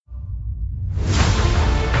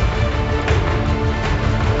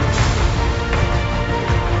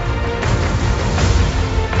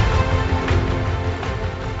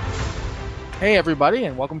Hey, everybody,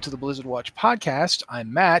 and welcome to the Blizzard Watch podcast.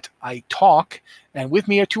 I'm Matt. I talk, and with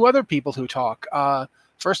me are two other people who talk.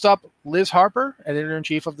 First up, Liz Harper,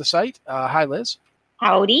 editor-in-chief of the site. Hi, Liz.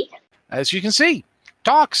 Howdy. As you can see,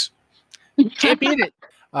 talks. Can't beat it.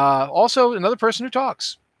 Also, another person who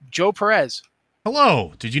talks, Joe Perez.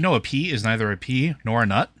 Hello. Did you know a pea is neither a pea nor a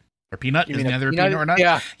nut? Or peanut is neither a pea nor a nut?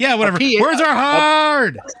 Yeah, whatever. Words are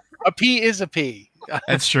hard! A pea is a pea.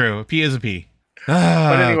 That's true. A pea is a pea.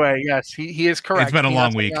 But anyway, yes, he is correct. It's been a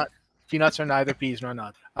long week. Peanuts are neither peas nor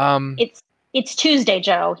nuts. It's Tuesday,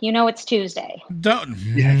 Joe. You know it's Tuesday. That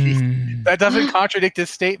doesn't contradict his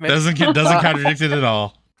statement. Doesn't contradict it at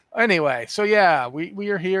all. Anyway, so yeah, we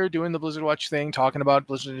are here doing the Blizzard Watch thing, talking about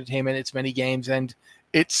Blizzard Entertainment, its many games, and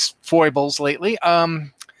its foibles lately.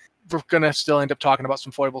 We're going to still end up talking about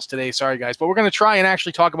some foibles today. Sorry, guys. But we're going to try and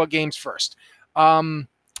actually talk about games first.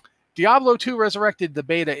 Diablo 2 Resurrected, the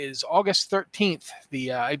beta is August 13th.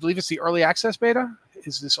 I believe it's the early access beta.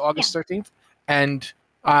 Is this August 13th? And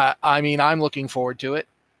I'm looking forward to it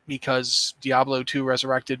because Diablo 2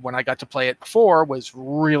 Resurrected, when I got to play it before, was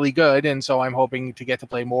really good. And so I'm hoping to get to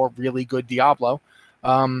play more really good Diablo.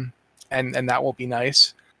 And that will be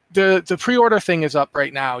nice. The pre-order thing is up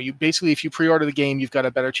right now. If you pre-order the game, you've got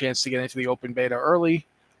a better chance to get into the open beta early.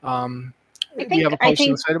 Do you have a post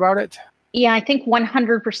on the site about it? Yeah, I think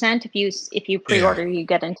 100% if you pre-order, you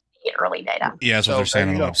get into the early beta. Yeah, that's what they're saying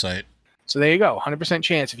on the website. So there you go, 100%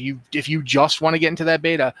 chance. If you just want to get into that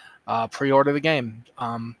beta, pre-order the game.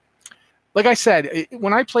 Like I said,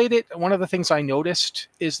 when I played it, one of the things I noticed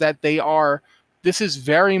is that this is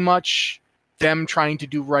very much them trying to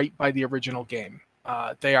do right by the original game.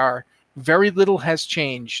 Very little has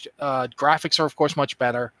changed. Graphics are, of course, much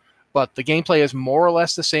better. But the gameplay is more or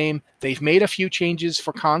less the same. They've made a few changes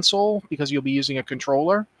for console because you'll be using a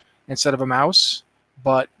controller instead of a mouse.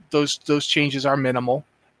 But those changes are minimal.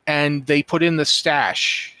 And they put in the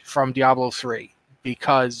stash from Diablo 3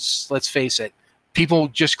 because, let's face it, people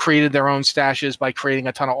just created their own stashes by creating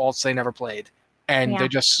a ton of alts they never played. And they're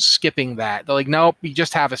just skipping that. They're like, nope, you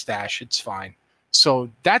just have a stash. It's fine. So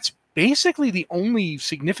that's basically the only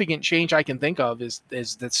significant change I can think of is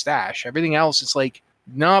the stash. Everything else is like,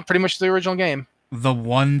 no, pretty much the original game. The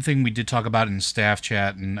one thing we did talk about in staff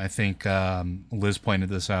chat, and I think Liz pointed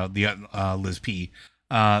this out, Liz P,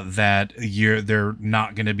 that they're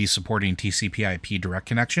not going to be supporting TCP/IP direct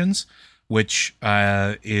connections, which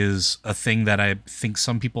is a thing that I think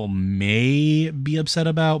some people may be upset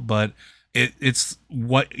about, but it's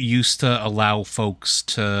what used to allow folks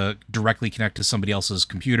to directly connect to somebody else's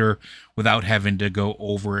computer without having to go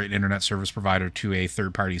over an internet service provider to a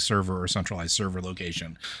third-party server or centralized server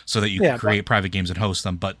location so that you can create private games and host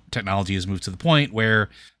them. But technology has moved to the point where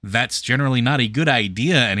that's generally not a good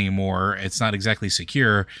idea anymore. It's not exactly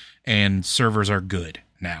secure, and servers are good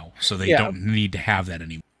now, so they don't need to have that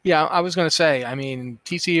anymore. Yeah, I was going to say, I mean,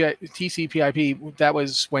 TCP/IP, that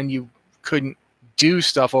was when you couldn't do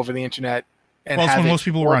stuff over the internet. And it's when most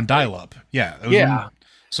people were on dial-up. Yeah.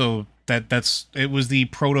 So it was the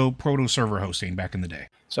proto server hosting back in the day.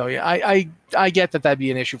 So yeah, I get that'd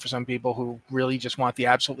be an issue for some people who really just want the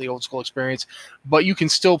absolutely old school experience, but you can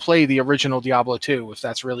still play the original Diablo 2 if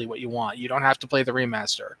that's really what you want. You don't have to play the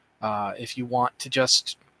remaster. If you want to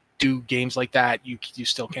just do games like that, you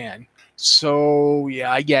still can. So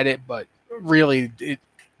yeah, I get it, but really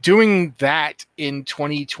doing that in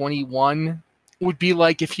 2021 would be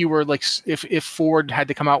like if you were like if Ford had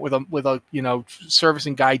to come out with a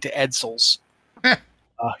servicing guide to Edsels.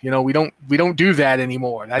 We don't do that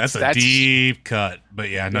anymore. That's a deep cut, but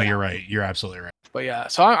you're right. You're absolutely right. But yeah,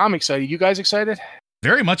 so I'm excited. You guys excited?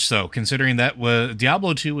 Very much so, considering that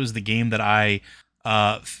Diablo 2 was the game that I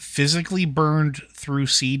physically burned through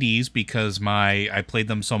CDs because I played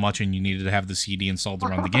them so much and you needed to have the CD installed to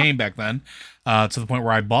run the game back then, to the point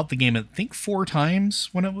where I bought the game I think 4 times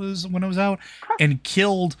when it was out and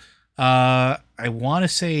killed I want to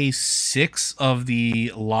say 6 of the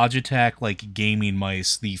Logitech gaming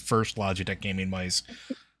mice, the first Logitech gaming mice.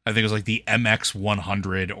 I think it was like the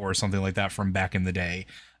MX100 or something like that from back in the day.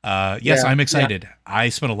 I'm excited. Yeah. I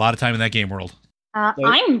spent a lot of time in that game world.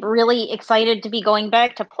 I'm really excited to be going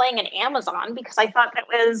back to playing in Amazon because I thought that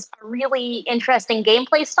was a really interesting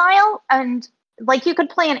gameplay style. And you could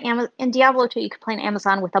play in Diablo 2, you could play in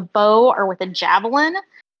Amazon with a bow or with a javelin.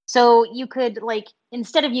 So you could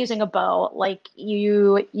instead of using a bow, like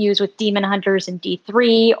you use with Demon Hunters in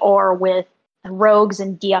D3 or with rogues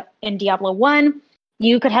in Diablo 1,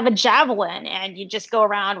 you could have a javelin and you just go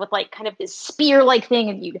around with kind of this spear-like thing,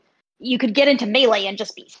 and you could get into melee and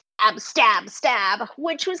just be stab,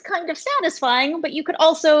 which was kind of satisfying, but you could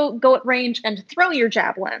also go at range and throw your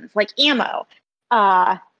javelins like ammo.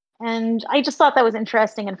 And I just thought that was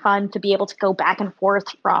interesting and fun to be able to go back and forth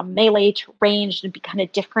from melee to ranged and be kind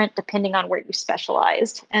of different depending on where you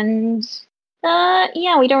specialized. And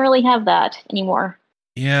yeah, we don't really have that anymore.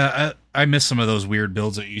 Yeah, I miss some of those weird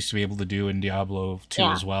builds that you used to be able to do in Diablo 2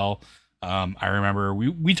 Yeah. as well. I remember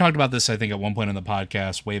we talked about this, I think, at one point in the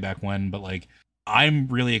podcast way back when, but like, I'm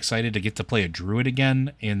really excited to get to play a druid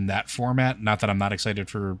again in that format. Not that I'm not excited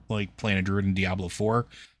for like playing a druid in Diablo 4,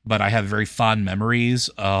 but I have very fond memories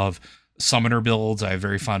of summoner builds. I have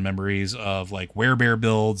very fond memories of like werebear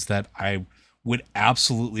builds that I would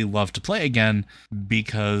absolutely love to play again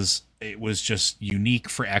because it was just unique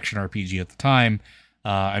for action RPG at the time.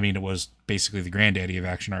 I mean, it was basically the granddaddy of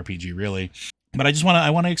action RPG, really. But I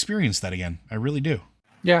want to experience that again. I really do.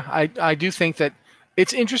 Yeah, I do think that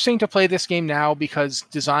it's interesting to play this game now because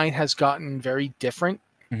design has gotten very different,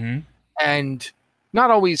 and not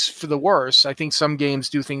always for the worse. I think some games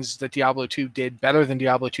do things that Diablo 2 did better than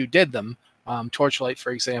Diablo 2 did them. Torchlight,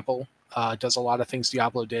 for example, does a lot of things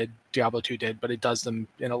Diablo 2 did, but it does them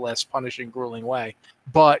in a less punishing, grueling way.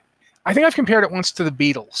 But I think I've compared it once to the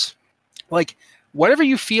Beatles. Like, whatever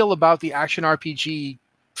you feel about the action RPG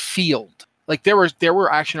field, like there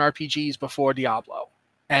were action RPGs before Diablo,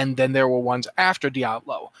 and then there were ones after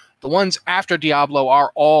Diablo. The ones after Diablo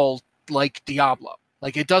are all like Diablo.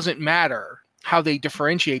 Like, it doesn't matter how they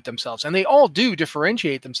differentiate themselves, and they all do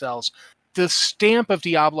differentiate themselves. The stamp of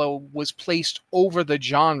Diablo was placed over the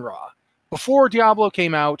genre. Before Diablo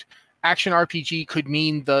came out, action RPG could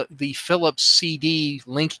mean the Philips CD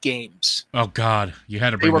Link games. Oh God, you had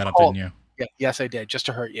to bring that up, didn't you? Yeah, yes, I did, just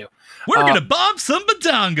to hurt you. We're gonna bomb some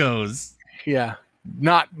batongos. Yeah,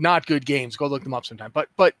 not good games. Go look them up sometime.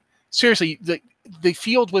 But seriously, the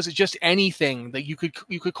field was just anything that you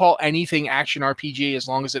could call anything action RPG as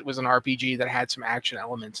long as it was an RPG that had some action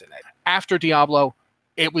elements in it. After Diablo,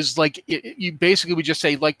 it was like you basically would just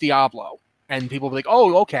say like Diablo, and people would be like,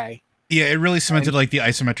 oh, okay. Yeah, it really cemented like the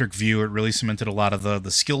isometric view. It really cemented a lot of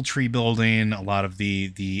the skill tree building, a lot of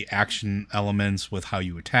the action elements with how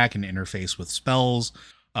you attack and interface with spells,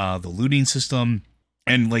 the looting system,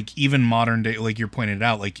 and like even modern day, like you're pointed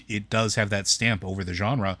out, like it does have that stamp over the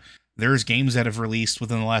genre. There's games that have released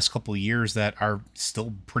within the last couple of years that are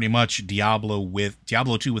still pretty much Diablo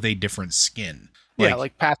 2 with a different skin. Yeah,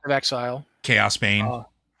 like Path of Exile, Chaos Bane.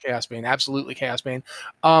 Chaos Bane, absolutely Chaos Bane.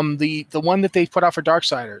 The one that they put out for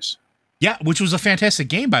Darksiders. Yeah, which was a fantastic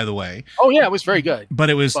game, by the way. Oh, yeah, it was very good.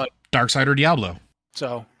 But it was Darksider Diablo.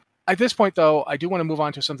 So, at this point, though, I do want to move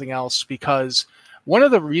on to something else because one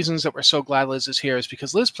of the reasons that we're so glad Liz is here is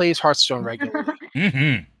because Liz plays Hearthstone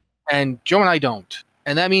regularly. And Joe and I don't.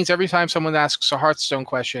 And that means every time someone asks a Hearthstone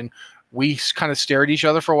question, we kind of stare at each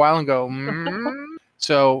other for a while and go,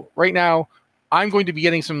 So, right now, I'm going to be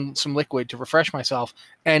getting some liquid to refresh myself,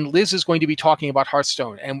 and Liz is going to be talking about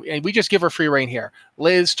Hearthstone, and we just give her free reign here.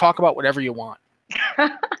 Liz, talk about whatever you want.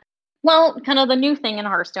 Well, kind of the new thing in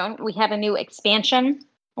Hearthstone, we had a new expansion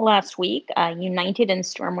last week, United in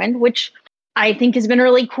Stormwind, which I think has been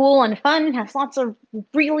really cool and fun. It has lots of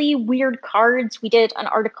really weird cards. We did an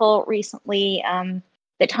article recently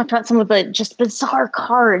that talked about some of the just bizarre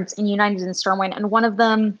cards in United in Stormwind, and one of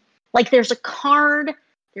them, like there's a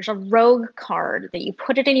rogue card that you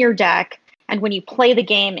put it in your deck, and when you play the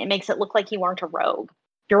game, it makes it look like you aren't a rogue.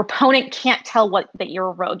 Your opponent can't tell that you're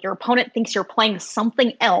a rogue. Your opponent thinks you're playing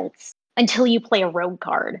something else until you play a rogue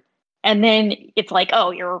card. And then it's like,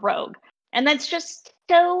 oh, you're a rogue. And that's just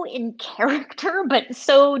so in character, but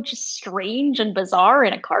so just strange and bizarre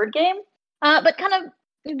in a card game. But kind of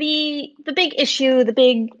the big issue, the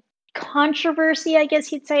big controversy, I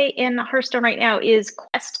guess you'd say, in Hearthstone right now is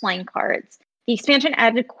quest line cards. The expansion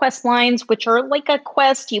added quest lines, which are like a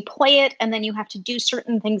quest. You play it, and then you have to do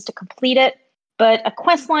certain things to complete it. But a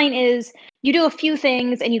quest line is you do a few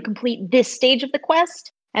things, and you complete this stage of the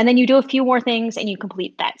quest. And then you do a few more things, and you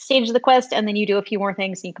complete that stage of the quest. And then you do a few more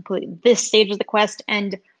things, and you complete this stage of the quest.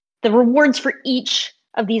 And the rewards for each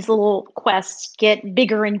of these little quests get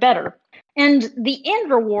bigger and better. And the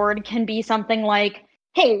end reward can be something like,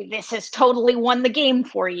 hey, this has totally won the game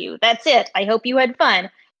for you. That's it. I hope you had fun.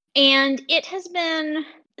 And it has been,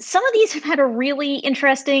 some of these have had a really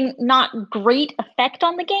interesting, not great effect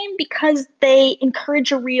on the game because they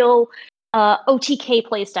encourage a real OTK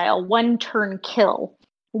playstyle, one turn kill,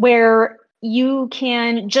 where you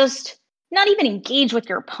can just not even engage with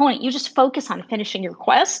your opponent. You just focus on finishing your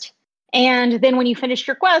quest. And then when you finish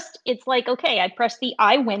your quest, it's like, okay, I press the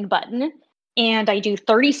I win button and I do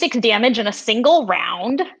 36 damage in a single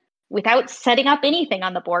round without setting up anything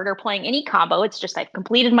on the board or playing any combo. It's just I've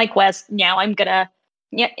completed my quest. Now I'm gonna.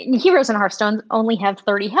 Yeah, heroes in Hearthstone only have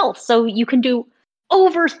 30 health, so you can do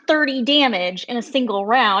over 30 damage in a single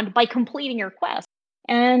round by completing your quest.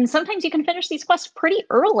 And sometimes you can finish these quests pretty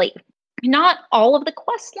early. Not all of the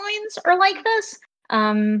quest lines are like this.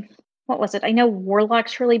 What was it? I know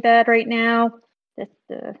Warlock's really bad right now.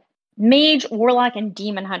 The Mage, Warlock, and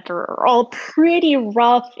Demon Hunter are all pretty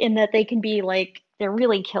rough in that they can be like, they're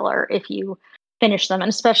really killer if you finish them, and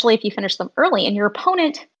especially if you finish them early and your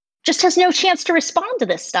opponent just has no chance to respond to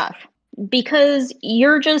this stuff because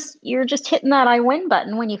you're just hitting that I win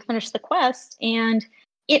button when you finish the quest, and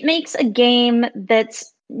it makes a game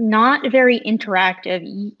that's not very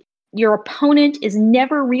interactive. Your opponent is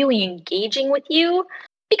never really engaging with you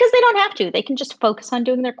because they don't have to. They can just focus on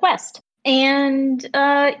doing their quest. And you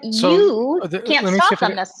can't stop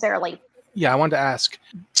them necessarily. Yeah, I wanted to ask.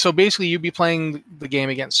 So basically, you'd be playing the game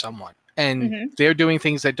against someone, and they're doing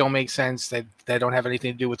things that don't make sense, that don't have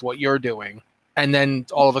anything to do with what you're doing. And then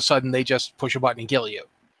all of a sudden, they just push a button and kill you.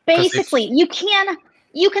 Basically, you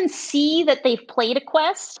can see that they've played a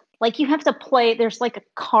quest. Like you have to play, there's like a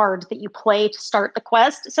card that you play to start the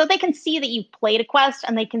quest. So they can see that you've played a quest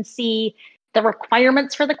and they can see the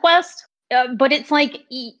requirements for the quest. But it's like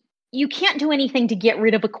you can't do anything to get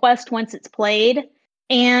rid of a quest once it's played.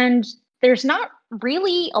 And there's not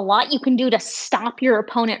really a lot you can do to stop your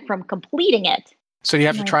opponent from completing it. So you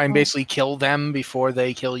have to try and basically kill them before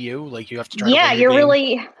they kill you? Like you have to try to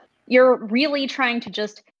win you're really trying to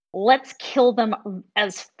just let's kill them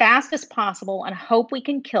as fast as possible and hope we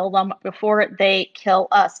can kill them before they kill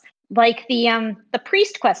us. Like the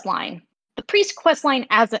priest quest line. The priest quest line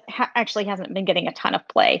actually hasn't been getting a ton of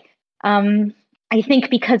play. I think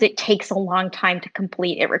because it takes a long time to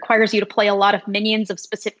complete. It requires you to play a lot of minions of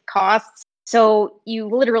specific costs, so you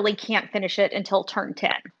literally can't finish it until turn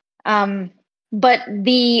 10. But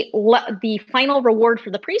the final reward for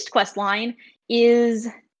the priest quest line is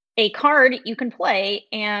a card you can play,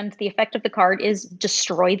 and the effect of the card is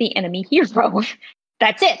destroy the enemy hero.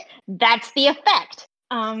 That's it. That's the effect.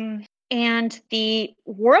 And the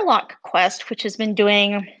Warlock quest, which has been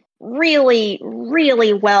doing really,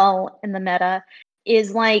 really well in the meta,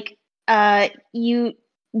 is like you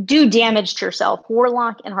do damage to yourself.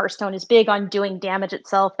 Warlock in Hearthstone is big on doing damage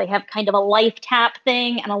itself. They have kind of a life tap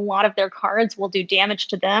thing, and a lot of their cards will do damage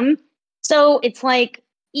to them. So it's like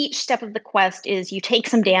each step of the quest is you take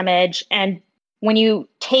some damage, and when you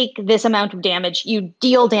take this amount of damage, you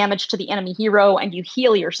deal damage to the enemy hero and you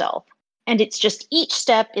heal yourself. And it's just each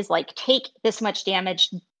step is like take this much damage,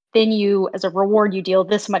 then you, as a reward, you deal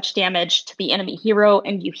this much damage to the enemy hero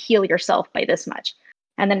and you heal yourself by this much.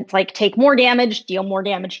 And then it's like take more damage, deal more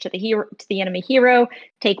damage to the enemy hero,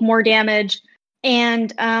 take more damage.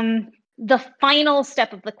 And the final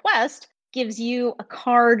step of the quest gives you a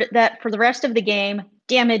card that for the rest of the game,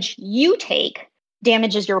 damage you take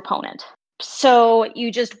damages your opponent. So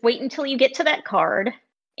you just wait until you get to that card,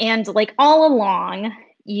 and like all along,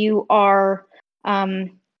 you are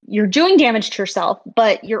you're doing damage to yourself,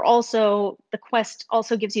 but the quest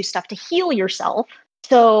also gives you stuff to heal yourself.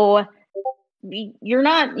 So you're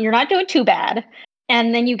not doing too bad.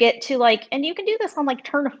 And then you get to and you can do this on like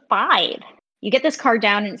turn 5. You get this card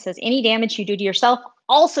down and it says any damage you do to yourself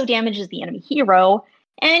also damages the enemy hero,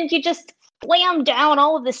 and you just slam down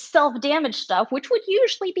all of this self-damage stuff, which would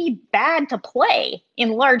usually be bad to play in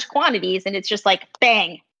large quantities, and it's just like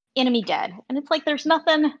bang, enemy dead. And it's like there's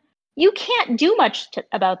nothing you can't do much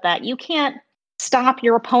about that. You can't stop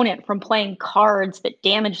your opponent from playing cards that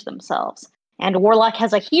damage themselves. And Warlock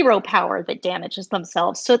has a hero power that damages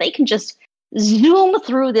themselves, so they can just zoom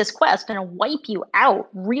through this quest and wipe you out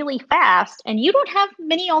really fast, and you don't have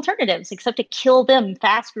many alternatives except to kill them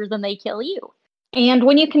faster than they kill you. And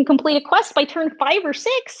when you can complete a quest by turn 5 or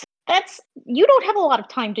 6, you don't have a lot of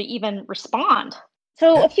time to even respond.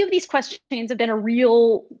 So a few of these quest chains have been a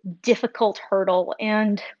real difficult hurdle,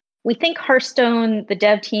 and we think Hearthstone, the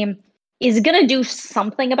dev team, is going to do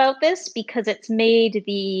something about this because it's made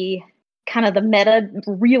the kind of the meta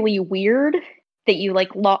really weird that you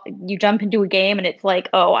you jump into a game and it's like,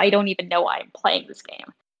 oh, I don't even know why I'm playing this game.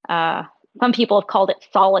 Some people have called it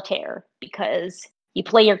solitaire because you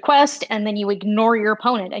play your quest and then you ignore your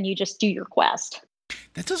opponent and you just do your quest.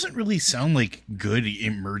 That doesn't really sound like good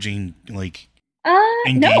emerging,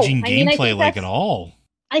 engaging gameplay at all.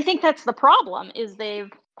 I think that's the problem, is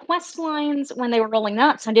quest lines, when they were rolling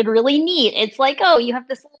out, sounded really neat. It's like, oh, you have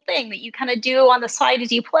this little thing that you kind of do on the side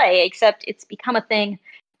as you play, except it's become a thing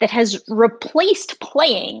that has replaced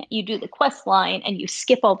playing. You do the quest line and you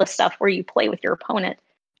skip all the stuff where you play with your opponent.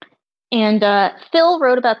 And Phil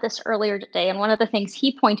wrote about this earlier today, and one of the things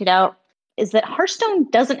he pointed out is that Hearthstone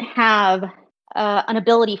doesn't have an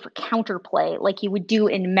ability for counterplay like you would do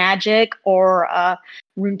in Magic or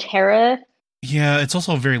Runeterra. Yeah, it's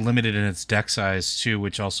also very limited in its deck size too,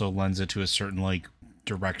 which also lends it to a certain like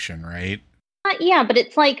direction, right? Yeah, but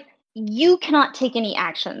it's like you cannot take any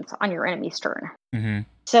actions on your enemy's turn. Mm-hmm.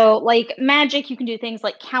 So, like Magic, you can do things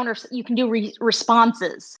like you can do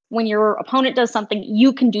responses. When your opponent does something,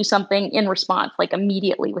 you can do something in response, like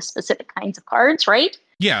immediately with specific kinds of cards, right?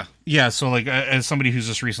 Yeah, yeah. So, like, as somebody who's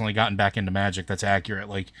just recently gotten back into Magic, that's accurate.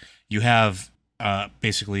 Like, you have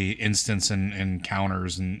basically instants and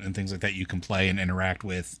counters and things like that you can play and interact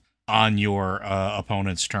with on your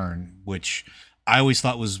opponent's turn, which I always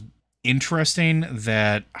thought was interesting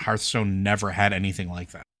that Hearthstone never had anything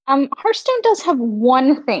like that. Hearthstone does have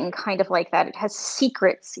one thing kind of like that. It has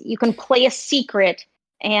secrets. You can play a secret,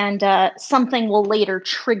 and something will later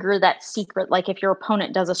trigger that secret. Like if your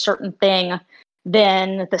opponent does a certain thing,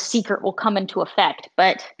 then the secret will come into effect.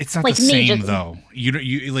 But It's not like the same though. You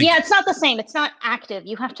like yeah, it's not the same. It's not active.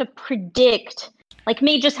 You have to predict. Like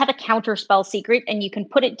mages have a counter spell secret, and you can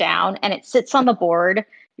put it down, and it sits on the board.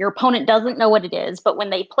 Your opponent doesn't know what it is, but when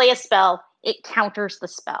they play a spell, it counters the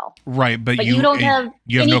spell. right, but you don't have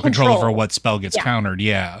any no control over control. what spell gets countered.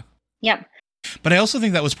 Yeah. Yep. But I also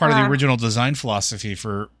think that was part of the original design philosophy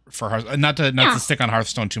for Hearthstone. Not to stick on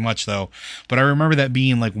Hearthstone too much though, but I remember that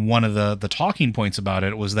being like one of the talking points about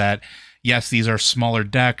it was that yes, these are smaller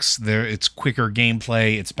decks. It's quicker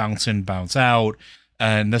gameplay. It's bounce in, bounce out.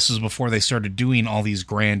 And this is before they started doing all these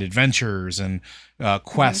grand adventures and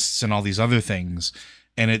quests and all these other things.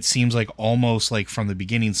 And it seems like almost like from the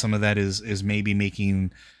beginning, some of that is maybe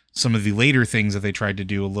making some of the later things that they tried to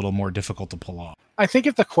do a little more difficult to pull off. I think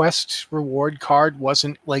if the quest reward card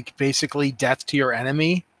wasn't like basically death to your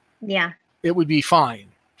enemy, yeah, it would be fine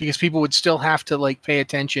because people would still have to like pay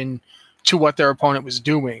attention to what their opponent was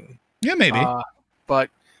doing. Yeah, maybe. But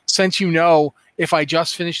since if I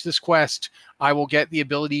just finish this quest, I will get the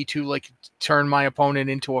ability to like turn my opponent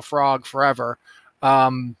into a frog forever,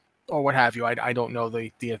 or what have you. I don't know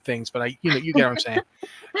the things, but you get what I'm saying.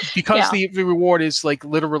 Because the reward is like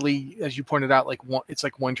literally, as you pointed out, like it's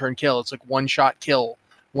like one turn kill. It's like one shot kill.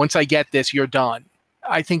 Once I get this, you're done.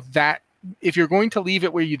 I think that if you're going to leave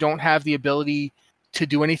it where you don't have the ability to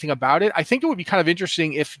do anything about it, I think it would be kind of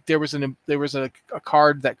interesting if there was a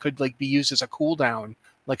card that could like be used as a cooldown,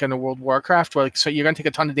 like in a World of Warcraft, where like so you're gonna take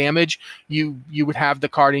a ton of damage, you would have the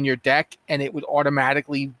card in your deck and it would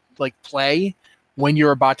automatically like play when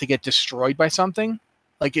you're about to get destroyed by something.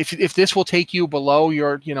 Like if this will take you below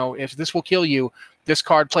your, if this will kill you, this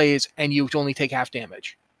card plays and you only take half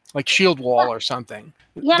damage, like Shield Wall or something.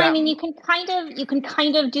 Yeah, I mean you can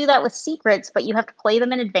kind of do that with secrets, but you have to play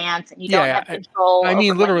them in advance and you don't have control. I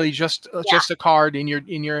mean, literally just a card in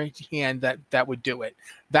your hand that would do it.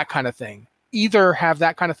 That kind of thing. Either have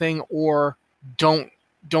that kind of thing or don't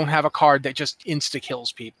have a card that just insta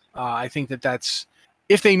kills people. I think that's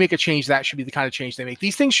if they make a change, that should be the kind of change they make.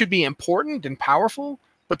 These things should be important and powerful,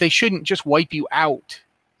 but they shouldn't just wipe you out,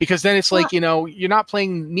 because then it's like, you're not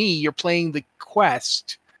playing me, you're playing the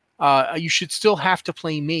quest. You should still have to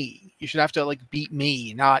play me. You should have to like beat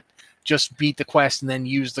me, not just beat the quest and then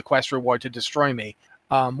use the quest reward to destroy me.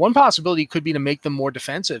 One possibility could be to make them more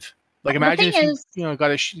defensive. Like imagine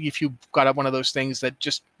if you got up one of those things that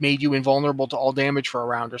just made you invulnerable to all damage for a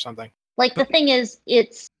round or something. Like the thing is,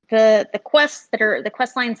 it's the quest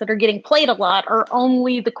lines that are getting played a lot are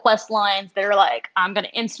only the quest lines that are like, I'm going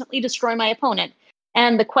to instantly destroy my opponent.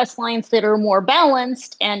 And the quest lines that are more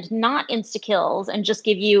balanced and not insta kills and just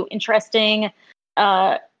give you interesting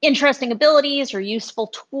abilities or useful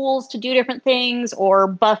tools to do different things or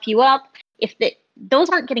buff you up, those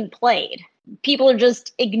aren't getting played. People are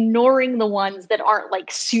just ignoring the ones that aren't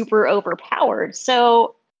like super overpowered.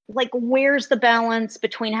 So like, where's the balance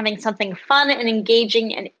between having something fun and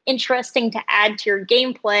engaging and interesting to add to your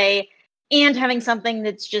gameplay and having something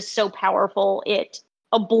that's just so powerful it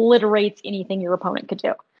obliterates anything your opponent could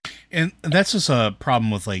do? And that's just a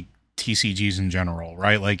problem with like TCGs in general,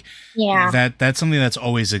 right? Like, that's something that's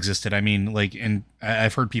always existed. I mean, like, and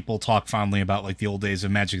I've heard people talk fondly about like the old days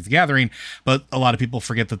of Magic the Gathering, but a lot of people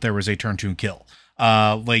forget that there was a turn to kill.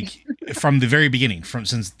 Like from the very beginning,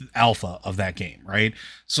 since the alpha of that game, right?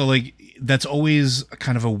 So like that's always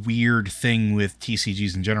kind of a weird thing with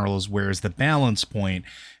TCGs in general, is where is the balance point?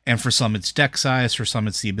 And for some it's deck size, for some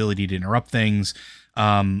it's the ability to interrupt things.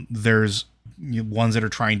 There's ones that are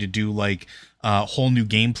trying to do like whole new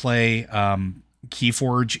gameplay.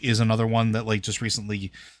 Keyforge is another one that like just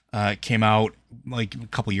recently came out like a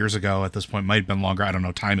couple years ago. At this point, might have been longer. I don't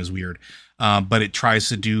know. Time is weird. But it tries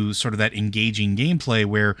to do sort of that engaging gameplay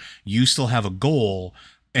where you still have a goal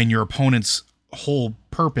and your opponent's whole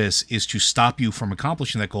purpose is to stop you from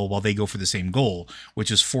accomplishing that goal while they go for the same goal, which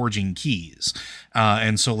is forging keys.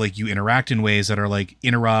 And so like you interact in ways that are like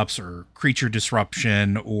interrupts or creature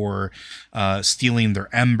disruption or stealing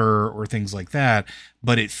their ember or things like that.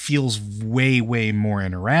 But it feels way, way more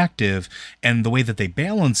interactive. And the way that they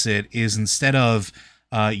balance it is instead of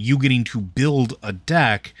you getting to build a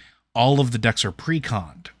deck, all of the decks are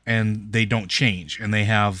pre-conned and they don't change, and they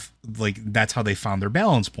have like, that's how they found their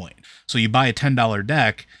balance point. So you buy a $10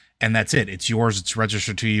 deck and that's it. It's yours. It's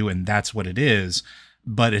registered to you. And that's what it is.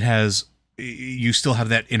 But you still have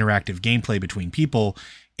that interactive gameplay between people,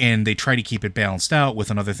 and they try to keep it balanced out with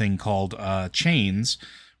another thing called chains,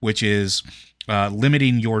 which is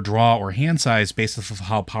limiting your draw or hand size based off of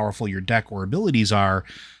how powerful your deck or abilities are,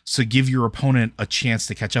 to give your opponent a chance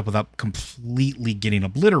to catch up without completely getting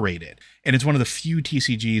obliterated. And it's one of the few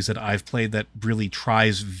TCGs that I've played that really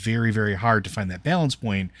tries very, very hard to find that balance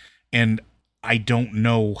point. And I don't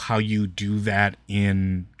know how you do that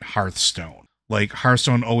in Hearthstone. Like,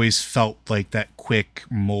 Hearthstone always felt like that quick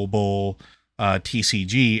mobile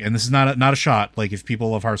TCG, and this is not a shot. Like, if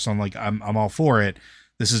people love Hearthstone, like I'm all for it.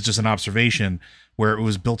 This is just an observation where it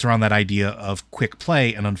was built around that idea of quick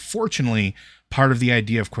play, and unfortunately, part of the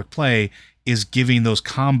idea of quick play is giving those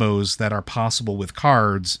combos that are possible with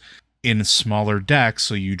cards in smaller decks,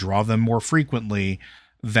 so you draw them more frequently,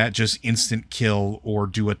 that just instant kill or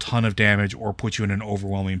do a ton of damage or put you in an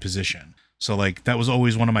overwhelming position. So like, that was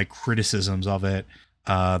always one of my criticisms of it,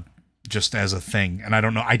 just as a thing. And I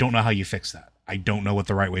don't know how you fix that. I don't know what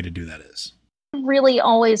the right way to do that is. Really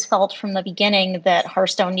always felt from the beginning that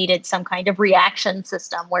Hearthstone needed some kind of reaction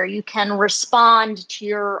system where you can respond to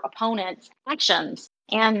your opponent's actions.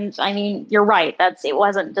 And I mean, you're right, it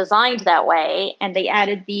wasn't designed that way. And they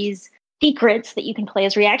added these secrets that you can play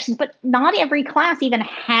as reactions, but not every class even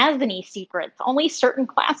has any secrets. Only certain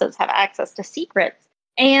classes have access to secrets.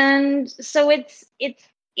 And so it's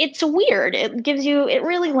weird. It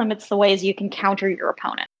really limits the ways you can counter your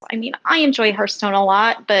opponent. I mean, I enjoy Hearthstone a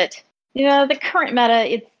lot, but the current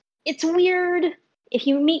meta, it's weird. If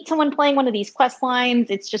you meet someone playing one of these quest lines,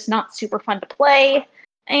 it's just not super fun to play.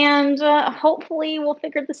 And hopefully we'll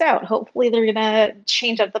figure this out. Hopefully they're going to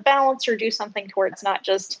change up the balance or do something to where it's not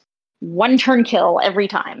just one turn kill every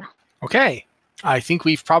time. Okay. I think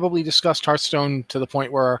we've probably discussed Hearthstone to the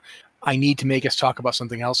point where I need to make us talk about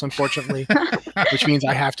something else, unfortunately, which means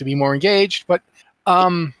I have to be more engaged. But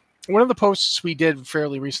one of the posts we did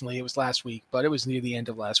fairly recently, it was last week, but it was near the end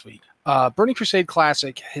of last week. Burning Crusade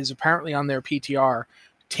Classic is apparently on their PTR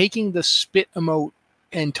taking the spit emote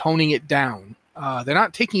and toning it down. They're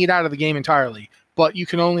not taking it out of the game entirely, but you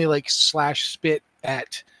can only like /spit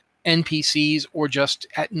at NPCs or just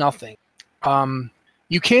at nothing.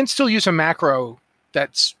 You can still use a macro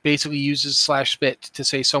that's basically uses /spit to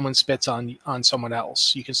say someone spits on someone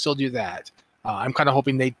else. You can still do that. I'm kind of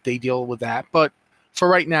hoping they deal with that, but for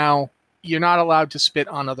right now, you're not allowed to spit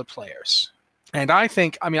on other players. And I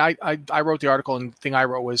think, I mean, I wrote the article, and the thing I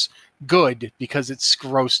wrote was good because it's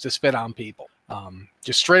gross to spit on people.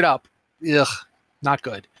 Just straight up, ugh, not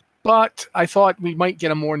good. But I thought we might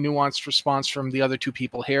get a more nuanced response from the other two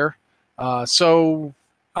people here. So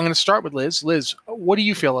I'm going to start with Liz. Liz, what do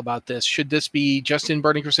you feel about this? Should this be just in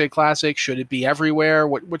Burning Crusade Classic? Should it be everywhere?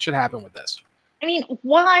 What should happen with this? I mean,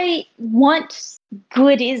 what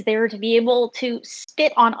good is there to be able to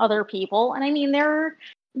spit on other people? And I mean,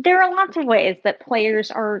 there are lots of ways that players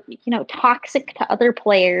are, toxic to other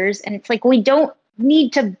players. And it's like, we don't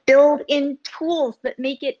need to build in tools that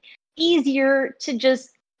make it easier to just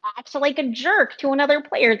act like a jerk to another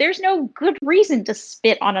player. There's no good reason to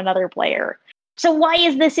spit on another player. So why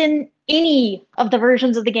is this in any of the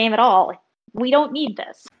versions of the game at all? We don't need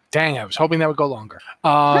this. Dang, I was hoping that would go longer.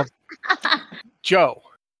 Joe.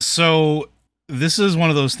 So this is one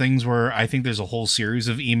of those things where I think there's a whole series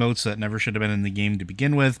of emotes that never should have been in the game to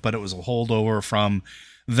begin with, but it was a holdover from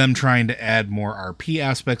them trying to add more RP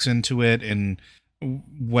aspects into it and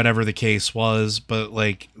whatever the case was. But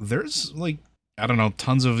like, there's like, I don't know,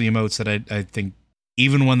 tons of emotes that I think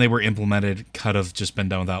even when they were implemented could have just been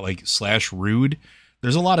done without, like /rude.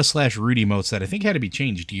 There's a lot of /rude emotes that I think had to be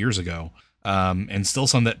changed years ago. And still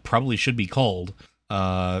some that probably should be culled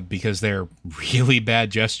because they're really bad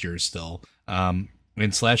gestures still. And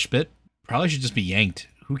 /spit probably should just be yanked.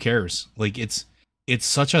 Who cares? Like, it's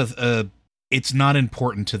such it's not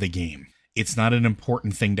important to the game. It's not an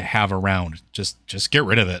important thing to have around. Just get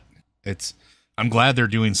rid of it. I'm glad they're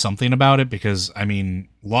doing something about it because, I mean,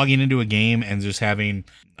 logging into a game and just having,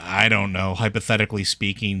 I don't know, hypothetically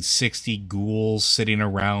speaking, 60 ghouls sitting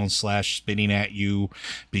around /spitting at you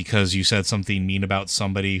because you said something mean about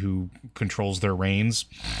somebody who controls their reigns.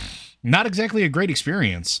 not exactly a great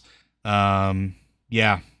experience.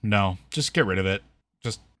 Yeah, no, just get rid of it.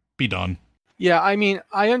 Just be done. Yeah, I mean,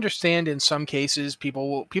 I understand in some cases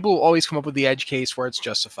people will always come up with the edge case where it's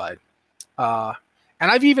justified. And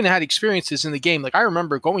I've even had experiences in the game. Like I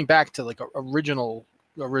remember going back to like original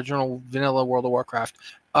vanilla World of Warcraft.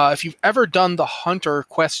 If you've ever done the Hunter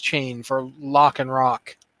quest chain for Lock and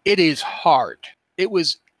Rock, it is hard. It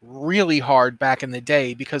was really hard back in the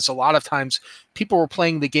day because a lot of times people were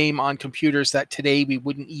playing the game on computers that today we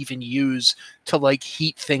wouldn't even use to like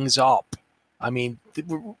heat things up. I mean,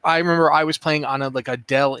 I remember I was playing on a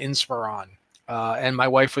Dell Inspiron, and my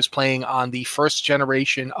wife was playing on the first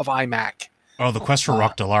generation of iMac. Oh, the quest for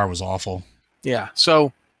Rock Dalar was awful. Yeah,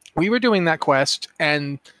 so we were doing that quest,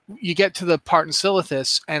 and you get to the part in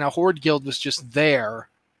Silithus, and a Horde guild was just there,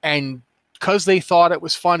 and because they thought it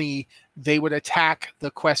was funny, they would attack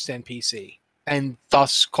the quest NPC, and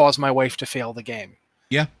thus cause my wife to fail the game.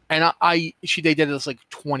 Yeah. And they did this like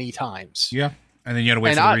 20 times. Yeah. And then you had to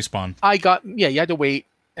wait for the respawn. You had to wait,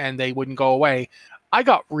 and they wouldn't go away. I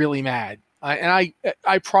got really mad, and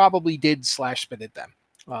I probably did slash spit at them.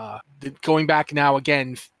 Going back now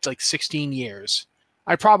again, like 16 years,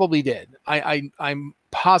 I probably did. I'm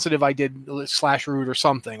positive I did slash root or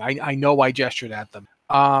something. I know I gestured at them.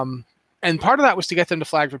 And part of that was to get them to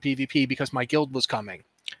flag for PvP because my guild was coming.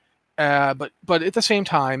 But at the same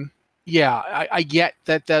time, yeah, I get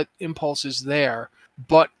that impulse is there,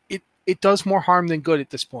 but it does more harm than good at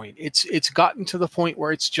this point. It's gotten to the point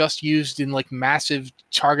where it's just used in like massive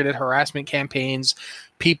targeted harassment campaigns,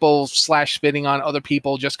 people slash spitting on other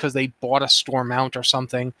people just because they bought a store mount or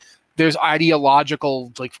something. There's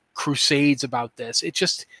ideological like crusades about this. It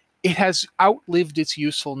has outlived its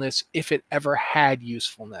usefulness if it ever had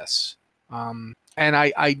usefulness. And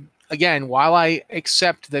I again, while I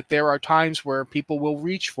accept that there are times where people will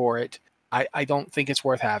reach for it, I don't think it's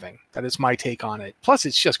worth having. That is my take on it. Plus,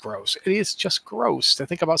 it's just gross. It is just gross to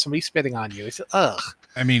think about somebody spitting on you. It's ugh.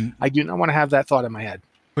 I mean, I do not want to have that thought in my head.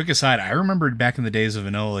 Quick aside, I remembered back in the days of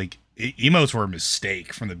vanilla, like emotes were a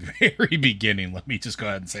mistake from the very beginning. Let me just go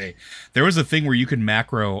ahead and say there was a thing where you could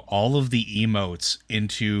macro all of the emotes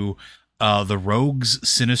into the Rogue's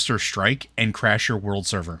Sinister Strike and crash your world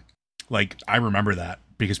server. Like, I remember that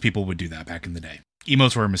because people would do that back in the day.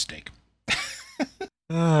 Emotes were a mistake.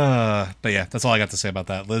 But yeah, that's all I got to say about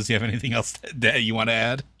that. Liz, do you have anything else that you want to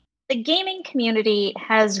add? The gaming community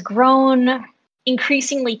has grown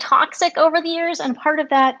increasingly toxic over the years, and part of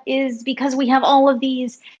that is because we have all of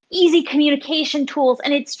these easy communication tools,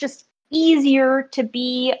 and it's just easier to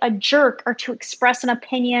be a jerk or to express an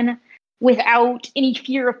opinion without any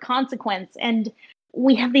fear of consequence. And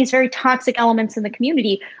we have these very toxic elements in the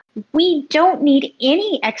community. We don't need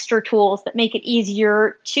any extra tools that make it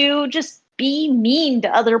easier to just be mean to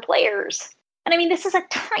other players. And I mean, this is a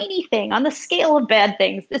tiny thing on the scale of bad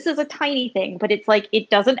things. This is a tiny thing, but it's like, it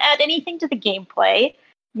doesn't add anything to the gameplay.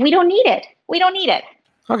 We don't need it. We don't need it.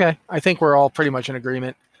 Okay. I think we're all pretty much in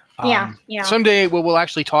agreement. Yeah. Someday we'll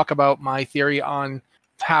actually talk about my theory on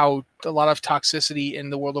how a lot of toxicity in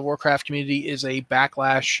the World of Warcraft community is a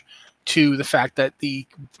backlash to the fact that the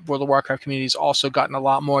World of Warcraft community has also gotten a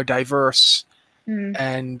lot more diverse.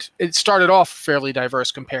 And it started off fairly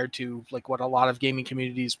diverse compared to like what a lot of gaming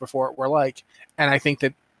communities before it were like. And I think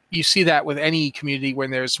that you see that with any community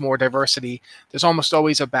when there's more diversity, there's almost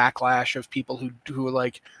always a backlash of people who are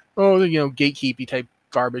like, oh, gatekeepy type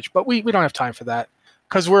garbage. But we don't have time for that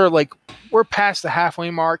because we're past the halfway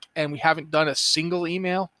mark and we haven't done a single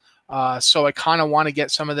email. So I kind of want to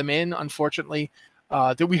get some of them in. Unfortunately,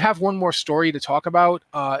 we have one more story to talk about.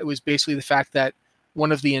 It was basically the fact that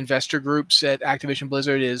one of the investor groups at Activision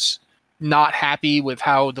Blizzard is not happy with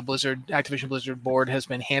how the Activision Blizzard board has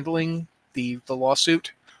been handling the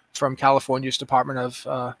lawsuit from California's Department of,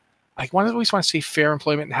 I always want to say Fair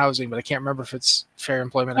Employment and Housing, but I can't remember if it's Fair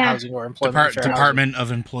Employment and Housing or Employment Department of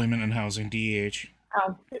Employment and Housing, DEH.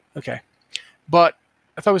 Oh. Okay. But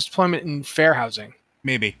I thought it was Deployment and Fair Housing.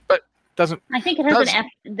 Maybe. But doesn't. I think it has an F.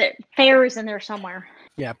 The fair is in there somewhere.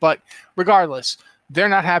 Yeah, but regardless, they're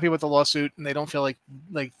not happy with the lawsuit, and they don't feel like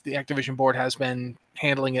the Activision board has been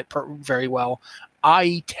handling it very well.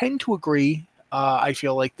 I tend to agree. I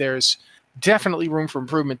feel like there's definitely room for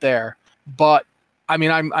improvement there, but I mean,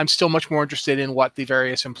 I'm still much more interested in what the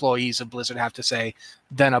various employees of Blizzard have to say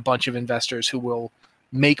than a bunch of investors who will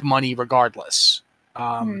make money regardless.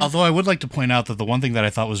 Although I would like to point out that the one thing that I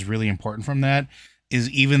thought was really important from that is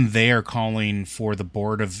even they are calling for the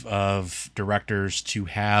board of directors to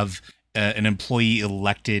have an employee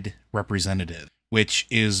elected representative, which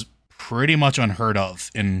is pretty much unheard of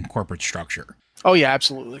in corporate structure. Oh yeah,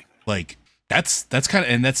 absolutely. Like That's kind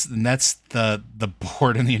of, and that's the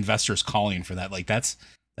board and the investors calling for that. Like that's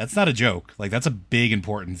not a joke. Like that's a big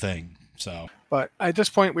important thing. So, but at this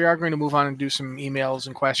point, we are going to move on and do some emails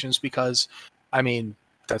and questions because, I mean,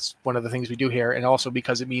 that's one of the things we do here, and also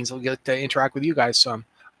because it means we'll get to interact with you guys some.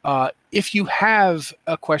 If you have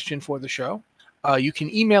a question for the show, you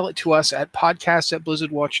can email it to us at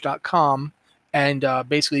podcast@blizzardwatch.com and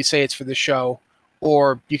basically say it's for the show,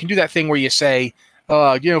 or you can do that thing where you say,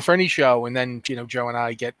 for any show, and then, Joe and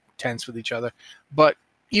I get tense with each other. But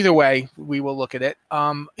either way, we will look at it.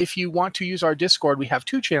 If you want to use our Discord, we have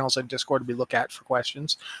 2 channels on Discord we look at for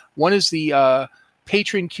questions. One is the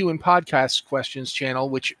Patron Q and Podcast Questions channel,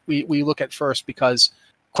 which we look at first because,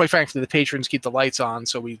 quite frankly, the patrons keep the lights on,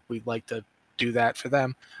 so we'd like to do that for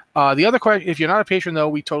them. The other question, if you're not a patron, though,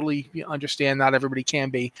 we totally understand not everybody can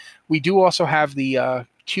be. We do also have the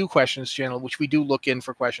Q Questions channel, which we do look in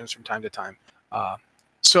for questions from time to time.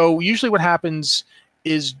 So usually what happens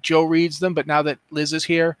is Joe reads them, but now that Liz is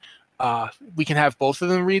here, we can have both of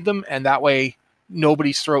them read them, and that way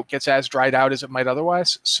nobody's throat gets as dried out as it might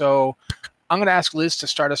otherwise. So I'm going to ask Liz to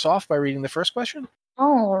start us off by reading the first question.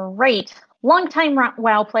 All right. Longtime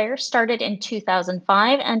WoW players, started in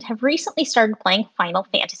 2005 and have recently started playing Final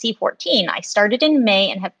Fantasy XIV. I started in May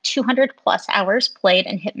and have 200 plus hours played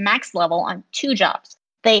and hit max level on 2 jobs.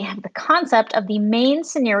 They have the concept of the main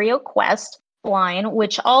scenario quest line,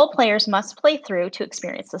 which all players must play through to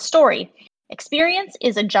experience the story. Experience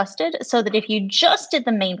is adjusted so that if you just did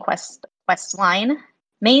the main quest line,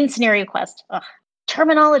 main scenario quest,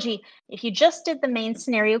 terminology, if you just did the main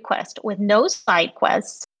scenario quest with no side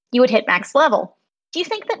quests, you would hit max level. Do you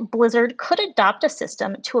think that Blizzard could adopt a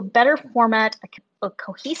system to a better format, a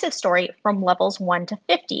cohesive story from levels 1 to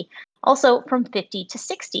 50, also from 50 to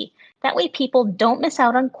 60? That way people don't miss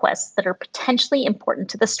out on quests that are potentially important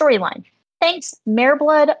to the storyline. Thanks,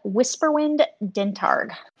 Mareblood, Whisperwind,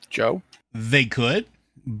 Dentard. Joe? They could,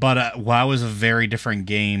 but WoW is a very different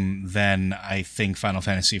game than I think Final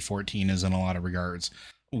Fantasy XIV is in a lot of regards.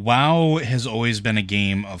 WoW has always been a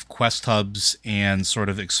game of quest hubs and sort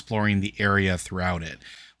of exploring the area throughout it.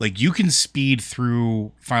 Like, you can speed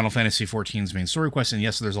through Final Fantasy XIV's main story quests, and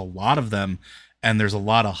yes, there's a lot of them, and there's a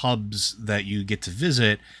lot of hubs that you get to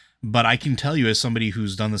visit, but I can tell you, as somebody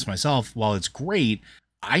who's done this myself, while it's great,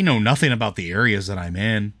 I know nothing about the areas that I'm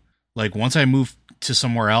in. Like, once I move to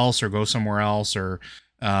somewhere else or go somewhere else, or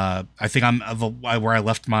I think where I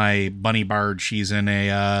left my bunny barge, she's in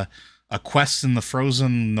a quest in the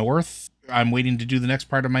frozen north. I'm waiting to do the next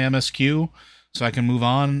part of my MSQ so I can move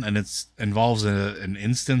on, and it involves an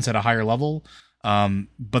instance at a higher level.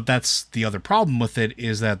 But that's the other problem with it,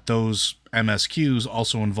 is that those MSQs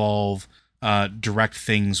also involve direct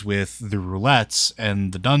things with the roulettes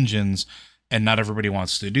and the dungeons, and not everybody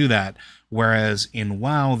wants to do that. Whereas in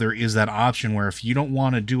WoW, there is that option where if you don't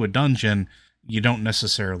want to do a dungeon, you don't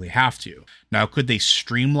necessarily have to. Now, could they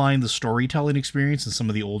streamline the storytelling experience in some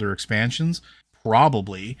of the older expansions?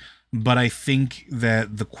 Probably. But I think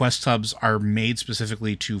that the quest hubs are made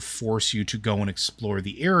specifically to force you to go and explore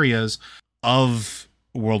the areas of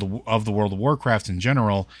the World of Warcraft in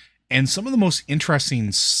general. And some of the most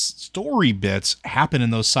interesting story bits happen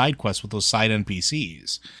in those side quests with those side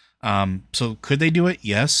NPCs. So could they do it?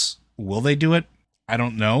 Yes. Will they do it? I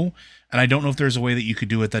don't know. And I don't know if there's a way that you could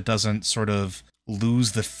do it that doesn't sort of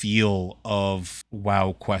lose the feel of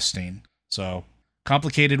WoW questing. So,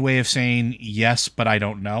 complicated way of saying yes, but I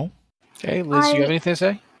don't know. Okay, Liz, do you have anything to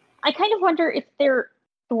say? I kind of wonder if they're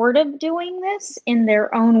sort of doing this in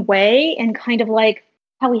their own way, and kind of like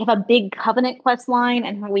how we have a big Covenant quest line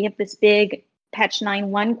and how we have this big Patch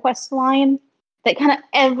 9.1 quest line that kind of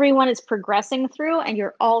everyone is progressing through, and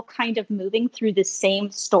you're all kind of moving through the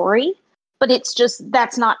same story. But it's just,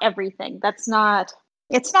 that's not everything. It's not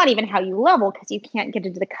even how you level, because you can't get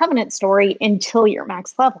into the Covenant story until you're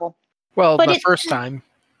max level. Well, but the first time.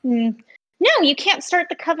 No, you can't start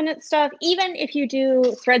the Covenant stuff. Even if you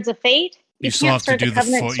do Threads of Fate, you still have to do the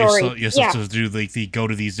Covenant story. You have to do the go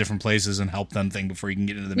to these different places and help them thing before you can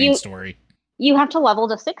get into the main story. You have to level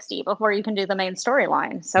to 60 before you can do the main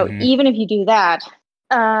storyline. So even if you do that,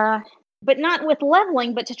 but not with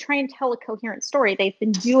leveling, but to try and tell a coherent story, they've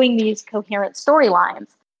been doing these coherent storylines,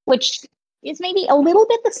 which is maybe a little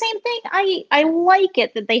bit the same thing. I like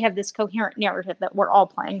it that they have this coherent narrative that we're all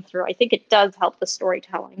playing through. I think it does help the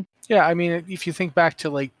storytelling. Yeah, I mean, if you think back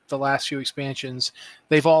to like the last few expansions,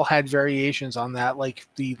 they've all had variations on that, like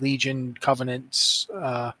the Legion Covenants,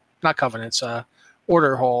 not Covenants,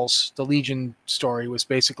 Order Halls. The Legion story was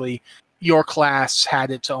basically your class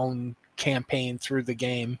had its own campaign through the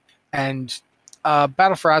game. And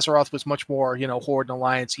Battle for Azeroth was much more, Horde and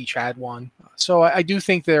Alliance each had one. So I do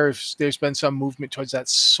think there's been some movement towards that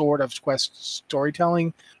sort of quest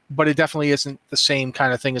storytelling, but it definitely isn't the same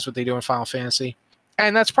kind of thing as what they do in Final Fantasy.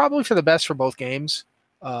 And that's probably for the best for both games.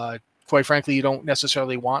 Quite frankly, you don't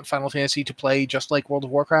necessarily want Final Fantasy to play just like World of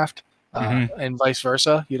Warcraft, and vice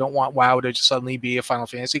versa. You don't want WoW to just suddenly be a Final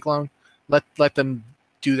Fantasy clone. Let them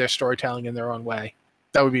do their storytelling in their own way.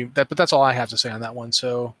 That would be that, but that's all I have to say on that one.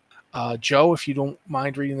 So, Joe, if you don't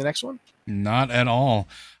mind reading the next one. Not at all.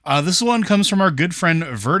 This one comes from our good friend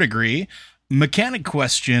Vertigree. Mechanic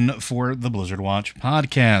question for the Blizzard Watch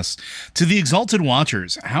podcast. To the Exalted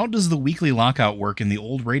Watchers, how does the weekly lockout work in the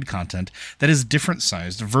old raid content that is different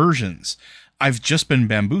sized versions? I've just been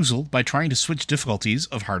bamboozled by trying to switch difficulties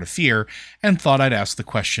of Heart of Fear and thought I'd ask the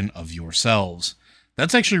question of yourselves.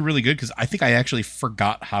 That's actually really good because I think I actually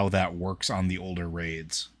forgot how that works on the older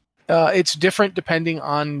raids. It's different depending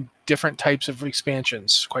on different types of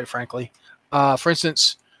expansions, quite frankly. For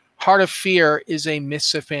instance, Heart of Fear is a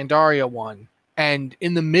Mists of Pandaria one. And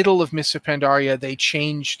in the middle of Mists of Pandaria, they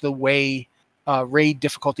changed the way raid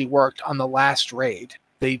difficulty worked on the last raid.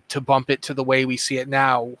 To bump it to the way we see it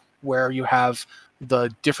now, where you have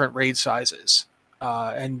the different raid sizes.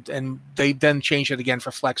 And they then changed it again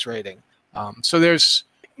for flex raiding. So there's,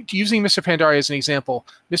 using Mists of Pandaria as an example,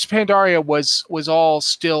 Mists of Pandaria was all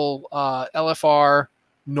still LFR,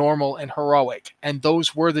 normal, and heroic, and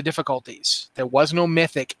those were the difficulties. There was no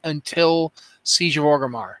mythic until Siege of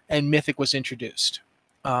Orgrimmar, and mythic was introduced.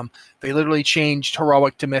 They literally changed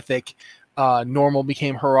heroic to mythic. Normal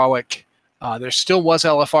became heroic. There still was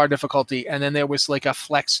LFR difficulty, and then there was like a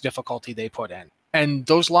flex difficulty they put in, and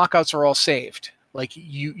those lockouts are all saved. Like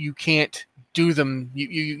you can't do them.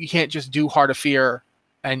 You can't just do Heart of Fear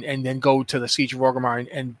and then go to the Siege of Orgrimmar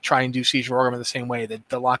and try and do Siege of Orgrimmar the same way. That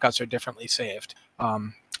the lockouts are differently saved.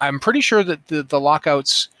 I'm pretty sure that the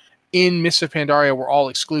lockouts in Mists of Pandaria were all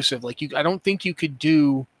exclusive. I don't think you could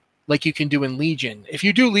do like you can do in Legion. If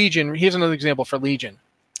you do Legion, here's another example for Legion.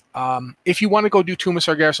 If you want to go do Tomb of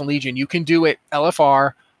Sargeras and Legion, you can do it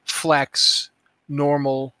LFR, Flex,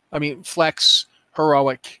 Normal. Flex,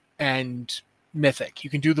 Heroic, and Mythic. You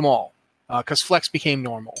can do them all because Flex became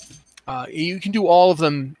Normal. You can do all of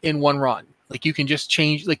them in one run. Like you can just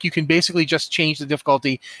change. Like you can basically just change the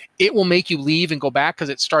difficulty. It will make you leave and go back because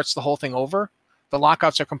it starts the whole thing over. The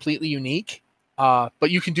lockouts are completely unique, but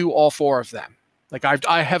you can do all four of them. Like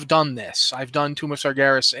I have done this. I've done Tomb of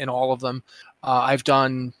Sargeras in all of them. I've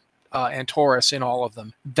done Antorus in all of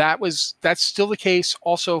them. That's still the case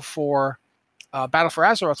also for Battle for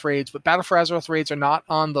Azeroth raids, but Battle for Azeroth raids are not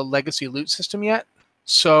on the legacy loot system yet.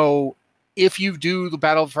 So if you do the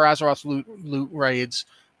Battle for Azeroth loot raids,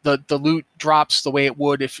 the loot drops the way it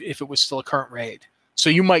would if it was still a current raid. So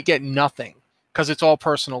you might get nothing because it's all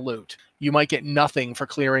personal loot. You might get nothing for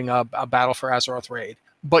clearing a Battle for Azeroth raid,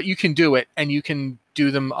 but you can do it, and you can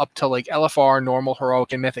do them up to like LFR, Normal,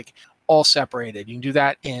 Heroic, and Mythic, all separated. You can do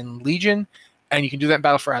that in Legion, and you can do that in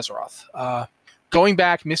Battle for Azeroth. Going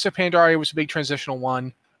back, Mists of Pandaria was a big transitional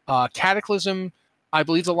one. Cataclysm, I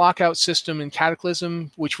believe the lockout system in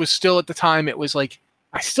Cataclysm, which was still at the time, it was like,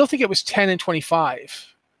 I still think it was 10 and 25.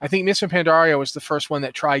 I think Mists of Pandaria was the first one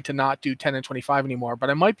that tried to not do 10 and 25 anymore, but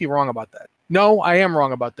I might be wrong about that. No, I am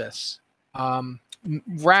wrong about this.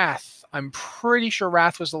 Wrath, I'm pretty sure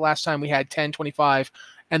Wrath was the last time we had 10, 25,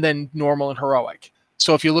 and then Normal and Heroic.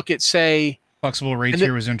 So if you look at, say... Flexible raid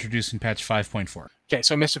tier was introduced in patch 5.4. Okay,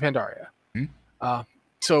 so Mists of Pandaria.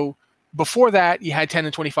 So before that, you had 10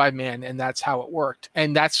 and 25 man, and that's how it worked.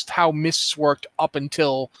 And that's how Mists worked up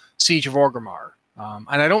until Siege of Orgrimmar.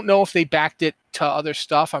 And I don't know if they backed it to other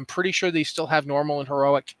stuff. I'm pretty sure they still have Normal and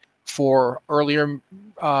Heroic for earlier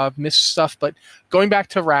Mist stuff. But going back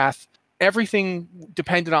to Wrath, everything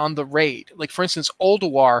depended on the raid. Like, for instance,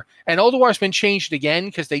 Ulduar. And Ulduar's been changed again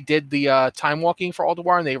because they did the time walking for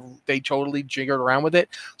Ulduar, and they totally jiggered around with it.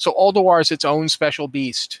 So Ulduar is its own special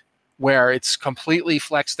beast where it's completely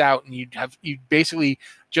flexed out, and you basically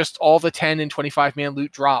just all the 10 and 25 man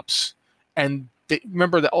loot drops. And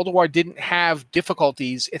remember that Ulduar didn't have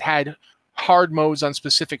difficulties. It had hard modes on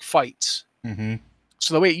specific fights. Mm-hmm.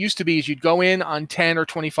 So the way it used to be is you'd go in on 10 or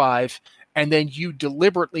 25, and then you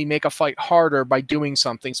deliberately make a fight harder by doing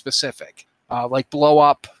something specific, like blow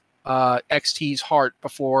up XT's heart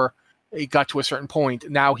before it got to a certain point.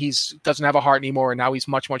 Now doesn't have a heart anymore, and now he's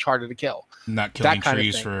much, much harder to kill. Not killing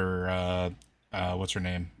trees for, what's her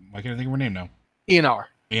name? Why can't I think of her name now? Eonar.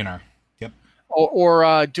 Yep.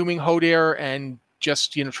 Or doing Hodir and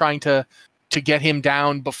just, trying to get him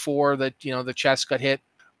down before the chest got hit.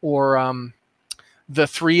 Or the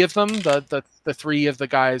three of them, the three of the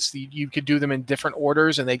guys, you could do them in different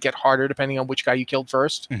orders, and they get harder depending on which guy you killed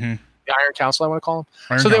first. Mm-hmm. The Iron Council, I want to call them.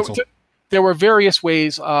 Iron Council. There were various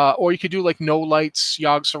ways, or you could do like no lights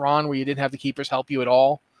Yogg Saron, where you didn't have the keepers help you at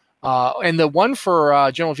all. And the one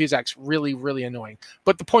for General Vizak's really, really annoying.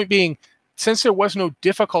 But the point being, since there was no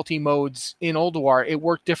difficulty modes in Ulduar, it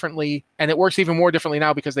worked differently, and it works even more differently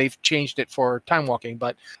now because they've changed it for time walking.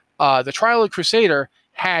 But the Trial of Crusader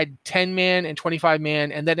had 10-man and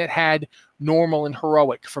 25-man, and then it had normal and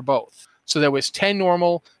heroic for both. So there was 10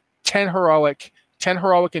 normal, 10 heroic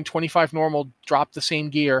and 25 normal dropped the same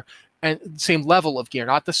gear, and same level of gear,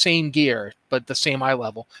 not the same gear, but the same eye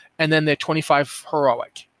level. And then the 25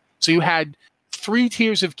 heroic. So you had 3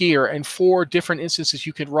 tiers of gear and 4 different instances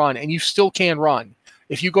you could run, and you still can run.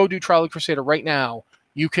 If you go do Trial of Crusader right now,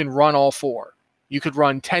 you can run all 4. You could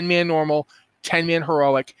run 10-man normal, 10-man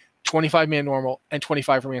heroic, 25-man normal, and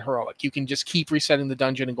 25-man heroic. You can just keep resetting the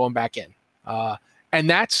dungeon and going back in. And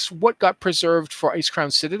that's what got preserved for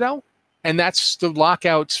Icecrown Citadel, and that's the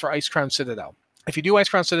lockouts for Icecrown Citadel. If you do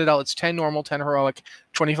Icecrown Citadel, it's 10 normal, 10 heroic,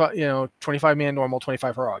 25-man normal,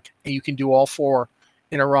 25 heroic, and you can do all 4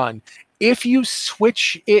 in a run. If you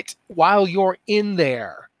switch it while you're in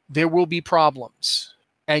there, there will be problems.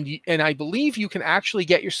 And I believe you can actually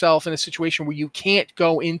get yourself in a situation where you can't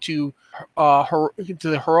go into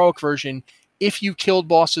the heroic version if you killed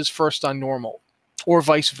bosses first on normal, or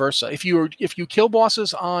vice versa. If you kill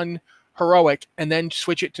bosses on heroic and then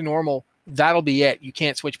switch it to normal, that'll be it. You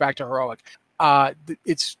can't switch back to heroic.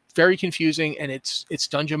 It's very confusing, and it's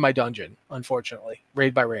dungeon by dungeon, unfortunately,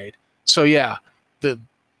 raid by raid. So yeah,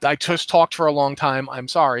 I just talked for a long time. I'm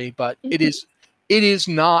sorry, but it is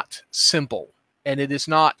not simple, and it is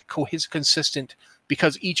not consistent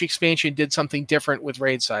because each expansion did something different with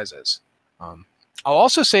raid sizes. I'll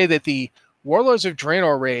also say that the Warlords of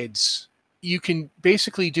Draenor raids, you can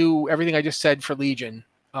basically do everything I just said for Legion,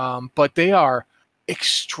 but they are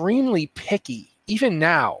extremely picky. Even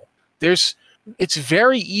now, it's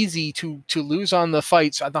very easy to lose on the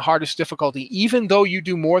fights on the hardest difficulty, even though you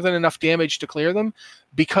do more than enough damage to clear them,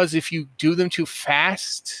 because if you do them too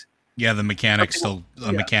fast, the mechanics still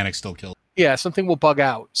kill. Yeah, something will bug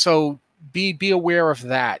out. So be aware of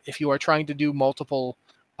that if you are trying to do multiple,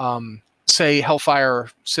 say, Hellfire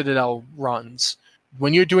Citadel runs.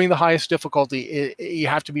 When you're doing the highest difficulty, you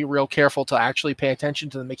have to be real careful to actually pay attention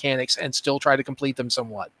to the mechanics and still try to complete them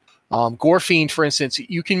somewhat. Gorefiend, for instance,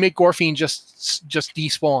 you can make Gorefiend just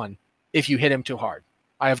despawn if you hit him too hard.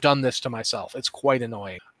 I have done this to myself. It's quite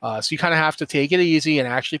annoying. So you kind of have to take it easy and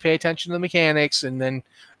actually pay attention to the mechanics, and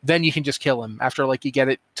then you can just kill him after you get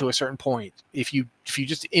it to a certain point. If you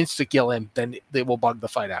just insta kill him, then they will bug the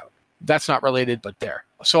fight out. That's not related, but there.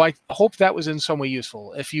 So I hope that was in some way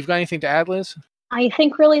useful. If you've got anything to add, Liz? I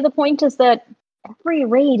think really the point is that every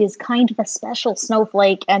raid is kind of a special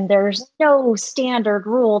snowflake, and there's no standard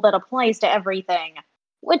rule that applies to everything,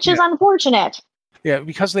 which is unfortunate. Yeah,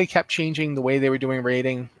 because they kept changing the way they were doing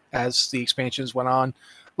raiding as the expansions went on.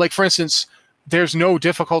 Like, for instance, there's no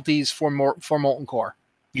difficulties for Molten Core.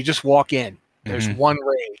 You just walk in. There's one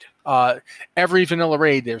raid. Every vanilla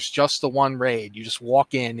raid, there's just the one raid. You just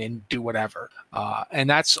walk in and do whatever. And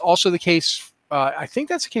that's also the case. I think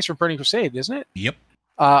that's the case for Burning Crusade, isn't it? Yep.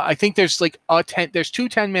 I think there's there's 2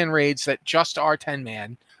 10-man raids that just are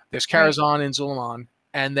 10-man. There's Karazhan and Zul'Aman,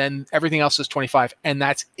 and then everything else is 25, and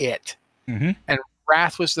that's it. And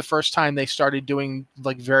Wrath was the first time they started doing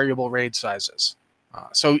variable raid sizes.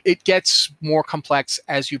 So it gets more complex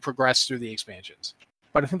as you progress through the expansions.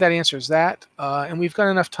 But I think that answers that. And we've got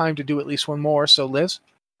enough time to do at least one more. So Liz?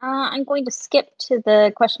 I'm going to skip to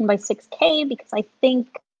the question by 6K because I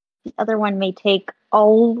think the other one may take a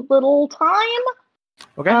little time.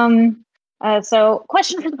 Okay. So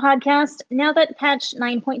question for the podcast. Now that patch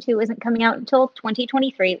 9.2 isn't coming out until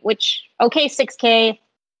 2023, which, 6K,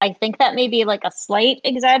 I think that may be a slight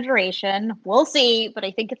exaggeration. We'll see, but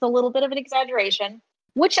I think it's a little bit of an exaggeration.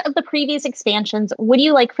 Which of the previous expansions would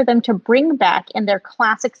you like for them to bring back in their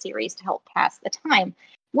classic series to help pass the time?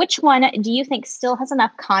 Which one do you think still has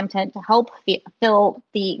enough content to help fill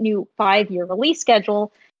the new 5-year release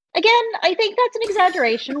schedule? Again, I think that's an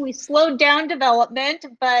exaggeration. We slowed down development,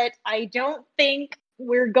 but I don't think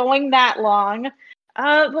we're going that long.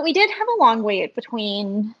 But we did have a long wait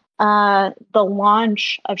between the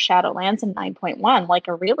launch of Shadowlands and 9.1,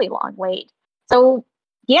 a really long wait. So,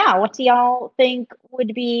 yeah, what do y'all think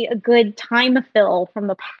would be a good time fill from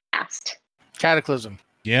the past? Cataclysm.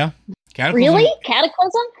 Yeah. Cataclysm. Really?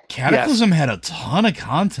 Cataclysm? Cataclysm had a ton of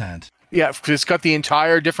content. Yeah, because it's got the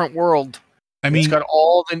entire different world. I mean, it's got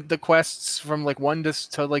all the quests from 1 to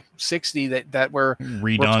 60 that were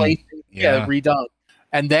redone. Replaced. Yeah, redone.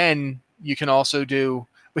 And then you can also do.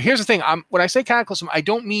 But here's the thing: when I say Cataclysm, I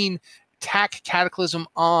don't mean tack Cataclysm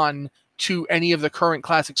on to any of the current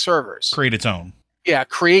Classic servers. Create its own. Yeah,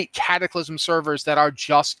 create Cataclysm servers that are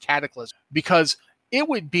just Cataclysm, because it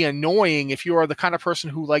would be annoying if you are the kind of person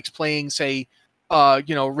who likes playing, say,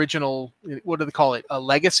 original, what do they call it, a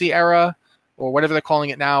Legacy era, or whatever they're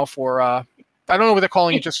calling it now for. I don't know what they're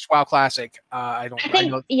calling it, just WoW Classic. I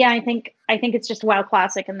think it's just WoW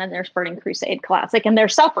Classic, and then there's Burning Crusade Classic, and they're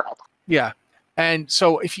separate. Yeah, and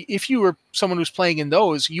so if you were someone who's playing in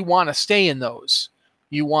those, you want to stay in those.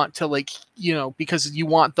 You want to because you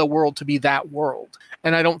want the world to be that world.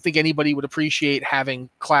 And I don't think anybody would appreciate having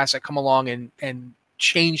Classic come along and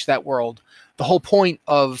change that world. The whole point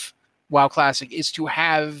of WoW Classic is to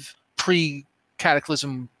have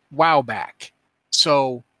pre-Cataclysm WoW back.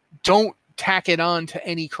 So don't tack it on to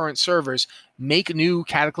any current servers. Make new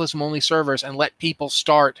Cataclysm only servers and let people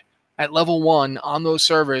start at level 1 on those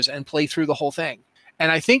servers and play through the whole thing.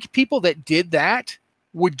 And I think people that did that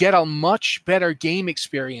would get a much better game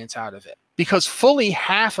experience out of it, because fully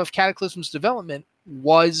half of Cataclysm's development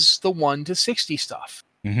was the 1 to 60 stuff.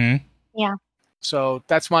 Mm-hmm. Yeah. So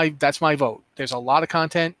that's my vote. There's a lot of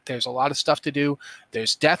content. There's a lot of stuff to do.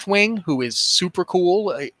 There's Deathwing, who is super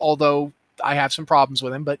cool, although I have some problems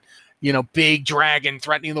with him. But big dragon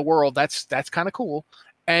threatening the world. That's kind of cool.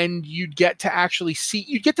 And you'd get to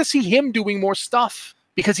see him doing more stuff,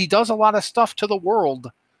 because he does a lot of stuff to the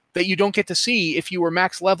world that you don't get to see if you were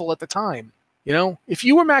max level at the time. If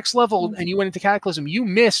you were max level and you went into Cataclysm, you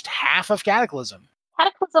missed half of Cataclysm.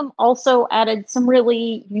 Cataclysm also added some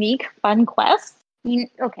really unique, fun quests.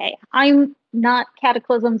 I'm not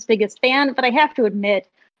Cataclysm's biggest fan, but I have to admit,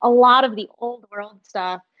 a lot of the old world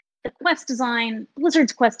stuff, the quest design,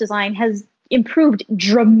 Blizzard's quest design has improved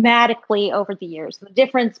dramatically over the years. The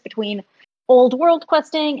difference between old world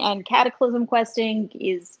questing and Cataclysm questing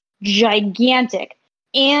is gigantic.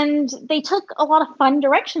 And they took a lot of fun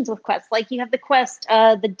directions with quests. Like, you have the quest,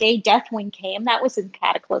 The Day Deathwing Came, that was in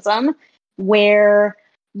Cataclysm, where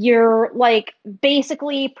you're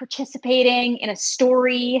basically participating in a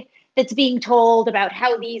story that's being told about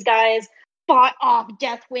how these guys fought off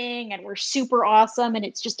Deathwing and were super awesome, and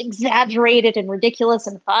it's just exaggerated and ridiculous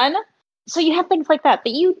and fun. So you have things like that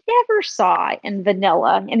you never saw in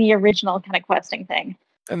vanilla, in the original kind of questing thing.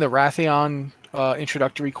 And the Wrathion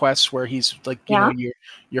introductory quests, where he's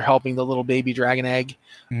you're helping the little baby dragon egg.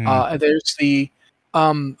 And there's the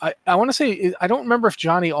I want to say, I don't remember if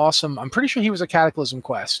Johnny Awesome, I'm pretty sure he was a Cataclysm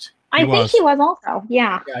quest. I think he was also,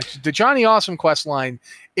 yeah. The Johnny Awesome quest line,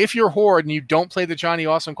 if you're Horde and you don't play the Johnny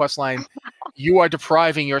Awesome quest line, you are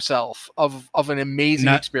depriving yourself of an amazing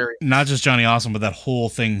experience. Not just Johnny Awesome, but that whole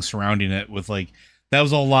thing surrounding it with that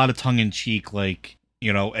was a lot of tongue-in-cheek,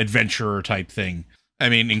 adventurer type thing. I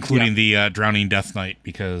mean, including the Drowning Death Knight,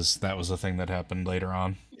 because that was a thing that happened later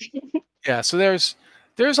on. Yeah, so there's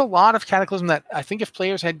a lot of Cataclysm that I think if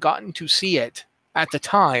players had gotten to see it at the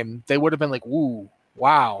time, they would have been like, "Woo,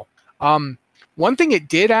 wow." One thing it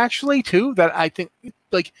did actually too, that I think,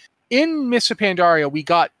 in Mists of Pandaria, we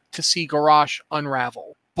got to see Garrosh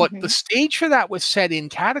unravel, but the stage for that was set in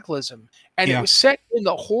Cataclysm, and it was set in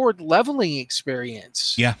the Horde leveling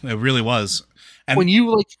experience. Yeah, it really was. And when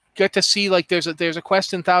you get to see there's a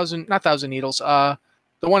quest in not Thousand Needles, the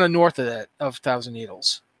one north of Thousand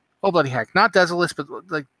Needles. Oh bloody heck! Not Desolus, but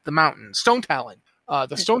the mountain, Stone Talon.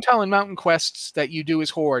 The Stone Talon mountain quests that you do as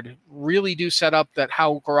Horde really do set up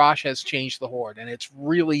how Garrosh has changed the Horde, and it's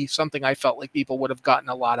really something I felt like people would have gotten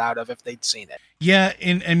a lot out of if they'd seen it. Yeah,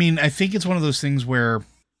 and I mean, I think it's one of those things where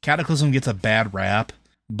Cataclysm gets a bad rap,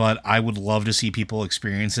 but I would love to see people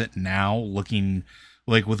experience it now, looking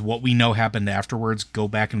with what we know happened afterwards, go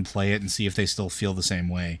back and play it and see if they still feel the same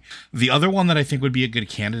way. The other one that I think would be a good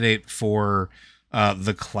candidate for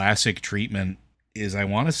the classic treatment is, I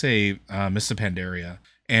want to say, Mists of Pandaria.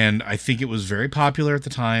 And I think it was very popular at the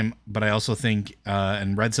time, but I also think,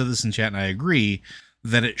 and Red said this in chat and I agree,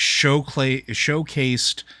 that it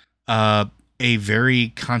showcased a very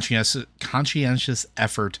conscientious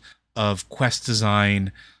effort of quest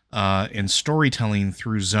design and storytelling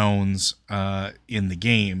through zones in the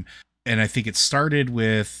game. And I think it started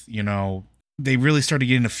with, they really started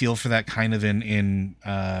getting a feel for that kind of in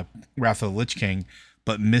Wrath of the Lich King,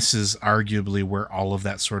 but Mists is arguably where all of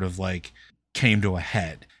that sort of came to a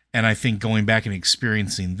head. And I think going back and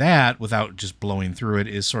experiencing that without just blowing through it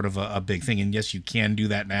is sort of a big thing. And yes, you can do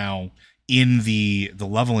that now in the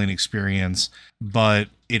leveling experience, but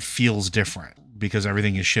it feels different because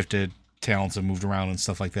everything is shifted, talents have moved around and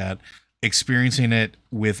stuff like that. Experiencing it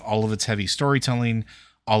with all of its heavy storytelling,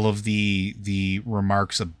 all of the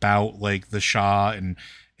remarks about the Shah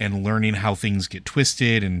and learning how things get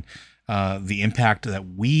twisted and the impact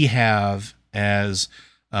that we have as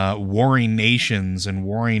warring nations and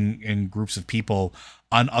warring in groups of people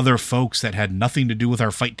on other folks that had nothing to do with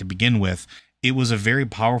our fight to begin with. It was a very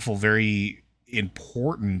powerful, very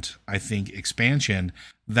important, I think, expansion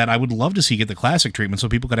that I would love to see get the classic treatment so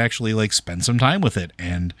people could actually like spend some time with it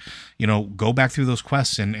and, you know, go back through those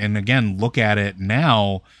quests and again, look at it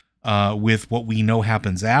now with what we know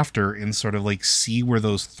happens after and sort of like see where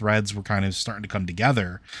those threads were kind of starting to come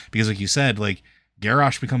together. Because like you said, like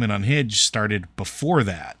Garrosh becoming unhinged started before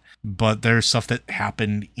that, but there's stuff that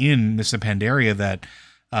happened in Mists of Pandaria that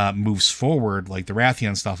moves forward, like the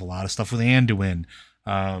Rathian stuff, a lot of stuff with Anduin,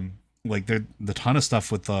 like the ton of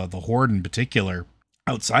stuff with the Horde in particular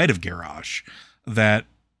outside of Garrosh that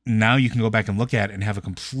now you can go back and look at and have a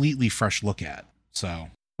completely fresh look at. So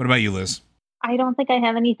what about you, Liz? I don't think I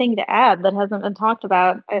have anything to add that hasn't been talked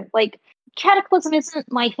about. Like, Cataclysm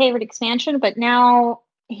isn't my favorite expansion, but now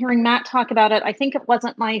hearing Matt talk about it, I think it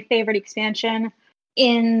wasn't my favorite expansion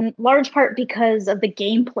in large part because of the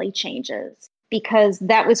gameplay changes, because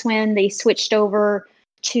that was when they switched over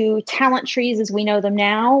to talent trees as we know them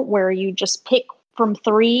now, where you just pick from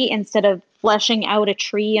 3 instead of fleshing out a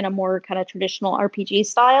tree in a more kind of traditional RPG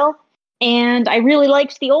style. And I really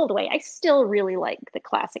liked the old way. I still really like the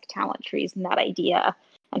classic talent trees and that idea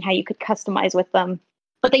and how you could customize with them.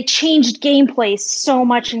 But they changed gameplay so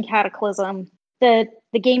much in Cataclysm that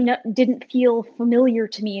the game didn't feel familiar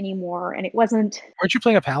to me anymore. And it wasn't... Weren't you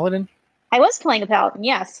playing a paladin? I was playing a paladin,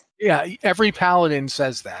 yes. Yeah, every paladin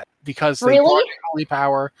says that because they Really? brought in holy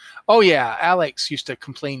power. Oh yeah, Alex used to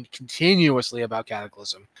complain continuously about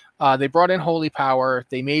Cataclysm. They brought in holy power.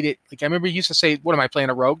 They made it like I remember he used to say, "What am I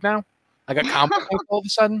playing a rogue now?" I got combo points all of a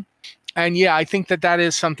sudden. And yeah, I think that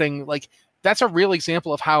is something like that's a real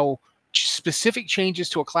example of how specific changes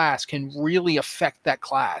to a class can really affect that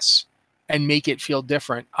class and make it feel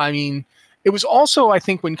different. I mean, it was also I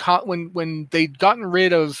think when they'd gotten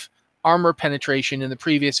rid of armor penetration in the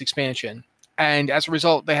previous expansion. And as a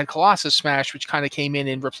result, they had Colossus Smash, which kind of came in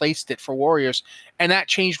and replaced it for Warriors. And that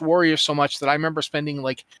changed Warriors so much that I remember spending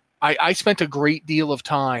I spent a great deal of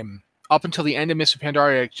time up until the end of Mists of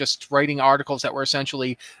Pandaria just writing articles that were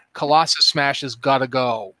essentially Colossus Smash has got to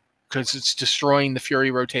go because it's destroying the Fury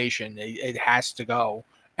rotation. It has to go.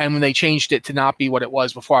 And when they changed it to not be what it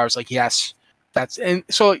was before, I was like, yes, that's, and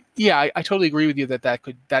so, yeah, I totally agree with you that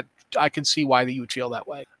I can see why that you would feel that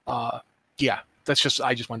way. Yeah, I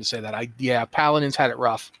just wanted to say that. Paladins had it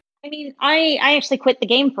rough. I mean, I actually quit the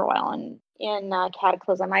game for a while in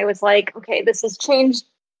Cataclysm. I was like, okay, this has changed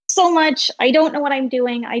so much. I don't know what I'm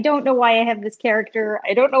doing. I don't know why I have this character.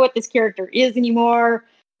 I don't know what this character is anymore.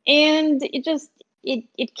 And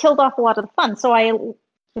it killed off a lot of the fun. So I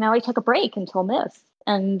took a break until Mist.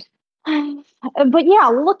 But yeah,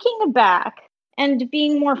 looking back and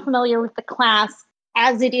being more familiar with the class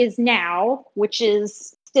as it is now, which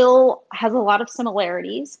is still has a lot of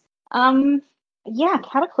similarities.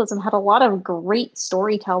 Cataclysm had a lot of great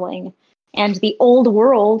storytelling, and the old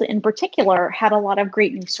world in particular had a lot of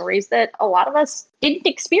great new stories that a lot of us didn't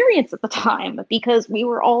experience at the time because we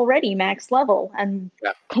were already max level and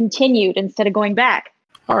continued instead of going back.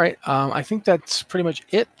 All right. I think that's pretty much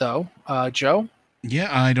it, though. Joe? Yeah,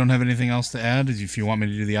 I don't have anything else to add. If you want me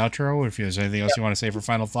to do the outro, or if there's anything else you want to say for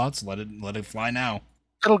final thoughts, let it fly now.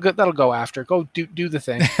 That'll go after. Go do the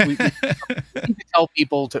thing. We tell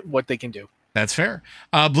people what they can do. That's fair.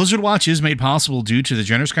 Blizzard Watch is made possible due to the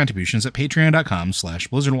generous contributions at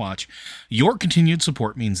patreon.com/BlizzardWatch. Your continued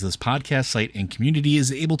support means this podcast site and community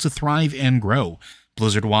is able to thrive and grow.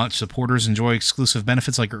 Blizzard Watch supporters enjoy exclusive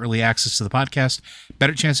benefits like early access to the podcast,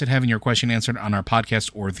 better chance at having your question answered on our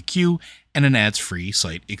podcast or the queue, and an ads-free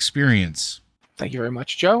site experience. Thank you very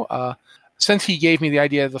much, Joe. Since he gave me the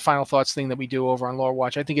idea of the final thoughts thing that we do over on Lore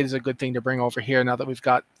Watch, I think it is a good thing to bring over here now that we've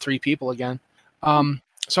got 3 people again. So I'm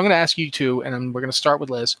going to ask you two, and we're going to start with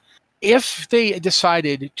Liz. If they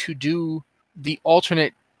decided to do the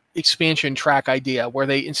alternate expansion track idea, where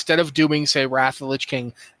they, instead of doing, say, Wrath of the Lich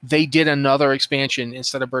King, they did another expansion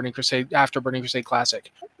instead of Burning Crusade, after Burning Crusade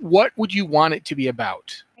Classic, what would you want it to be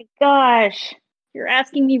about? My gosh, you're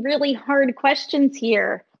asking me really hard questions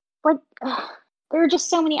here. But there are just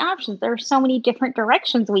so many options. There are so many different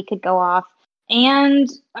directions we could go off. And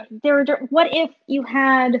what if you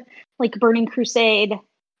had, like, Burning Crusade,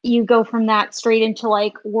 you go from that straight into,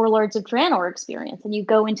 like, Warlords of Draenor experience, and you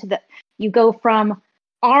go from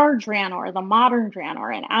our Draenor, the modern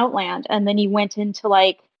Draenor and Outland, and then you went into,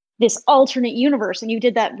 like, this alternate universe, and you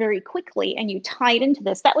did that very quickly, and you tied into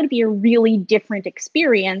this. That would be a really different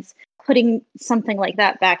experience, putting something like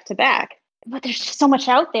that back to back. But there's just so much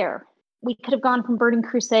out there. we could have gone from Burning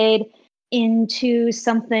Crusade into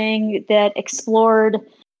something that explored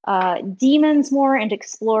demons more and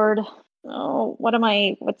explored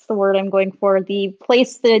what's the word I'm going for? The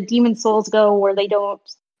place the demon souls go where they don't,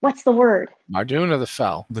 what's the word? Mardoon or the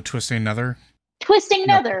Fell? The Twisting Nether? Twisting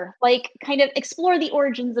Nether. Like, kind of explore the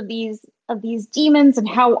origins of these demons and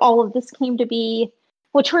how all of this came to be,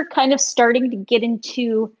 which we're kind of starting to get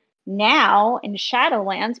into now in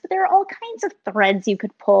Shadowlands, but there are all kinds of threads you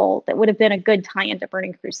could pull that would have been a good tie into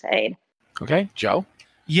Burning Crusade. Okay, Joe?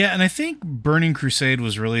 Yeah, and I think Burning Crusade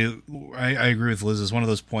was really, I agree with Liz, is one of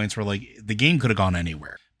those points where like the game could have gone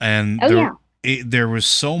anywhere. And there was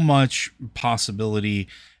so much possibility,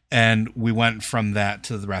 and we went from that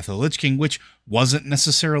to the Wrath of the Lich King, which wasn't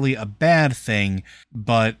necessarily a bad thing,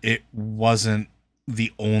 but it wasn't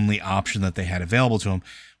the only option that they had available to them.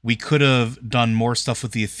 We could have done more stuff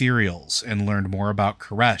with the Ethereals and learned more about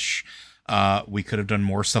Koresh. We could have done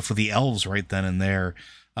more stuff with the elves right then and there.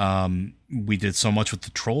 We did so much with the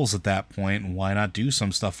trolls at that point, and why not do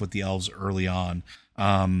some stuff with the elves early on?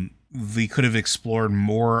 We could have explored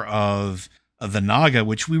more of the Naga,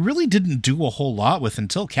 which we really didn't do a whole lot with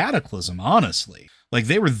until Cataclysm, honestly. Like,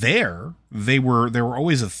 they were there. They were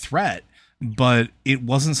always a threat, but it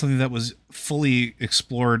wasn't something that was fully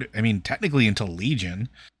explored, I mean, technically until Legion,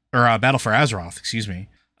 or Battle for Azeroth, excuse me.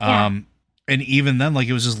 Yeah. And even then, like,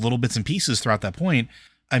 it was just little bits and pieces throughout that point.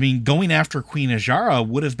 I mean, going after Queen Azshara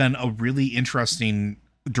would have been a really interesting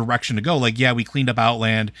direction to go. Like, yeah, we cleaned up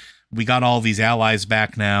Outland. We got all these allies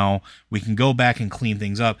back now. We can go back and clean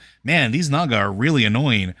things up. Man, these Naga are really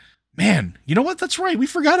annoying. Man, you know what? That's right. We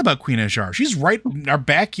forgot about Queen Azshara. She's right in our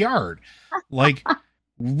backyard. Like,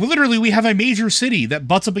 literally, we have a major city that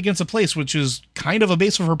butts up against a place which is kind of a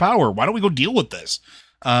base of her power. Why don't we go deal with this?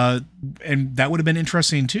 And that would have been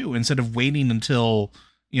interesting, too, instead of waiting until,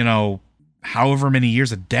 however many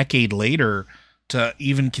years, a decade later, to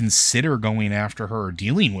even consider going after her or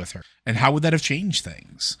dealing with her. And how would that have changed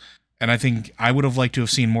things? And I think I would have liked to have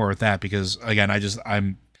seen more of that because, again,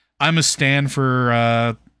 I'm a stan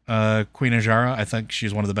for Queen Azshara. I think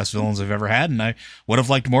she's one of the best villains I've ever had, and I would have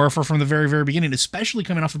liked more of her from the very, very beginning, especially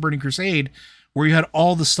coming off of Burning Crusade, where you had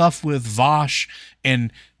all the stuff with Vosh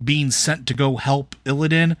and being sent to go help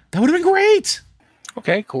Illidan. That would have been great.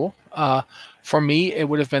 Okay, cool. For me, it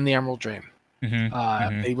would have been the Emerald Dream.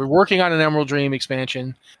 Mm-hmm. They were working on an Emerald Dream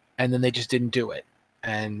expansion, and then they just didn't do it.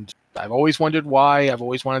 And I've always wondered why. I've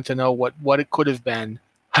always wanted to know what it could have been.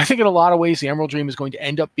 I think in a lot of ways, the Emerald Dream is going to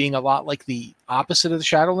end up being a lot like the opposite of the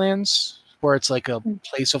Shadowlands, where it's like a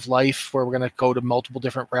place of life where we're going to go to multiple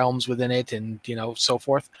different realms within it and, so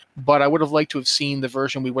forth. But I would have liked to have seen the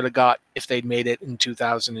version we would have got if they'd made it in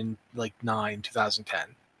 2009, 2010.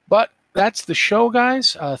 But that's the show,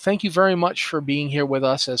 guys. Thank you very much for being here with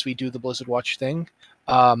us as we do the Blizzard Watch thing.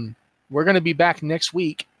 We're going to be back next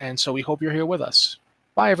week, and so we hope you're here with us.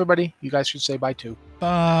 Bye, everybody. You guys should say bye, too.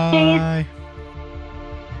 Bye.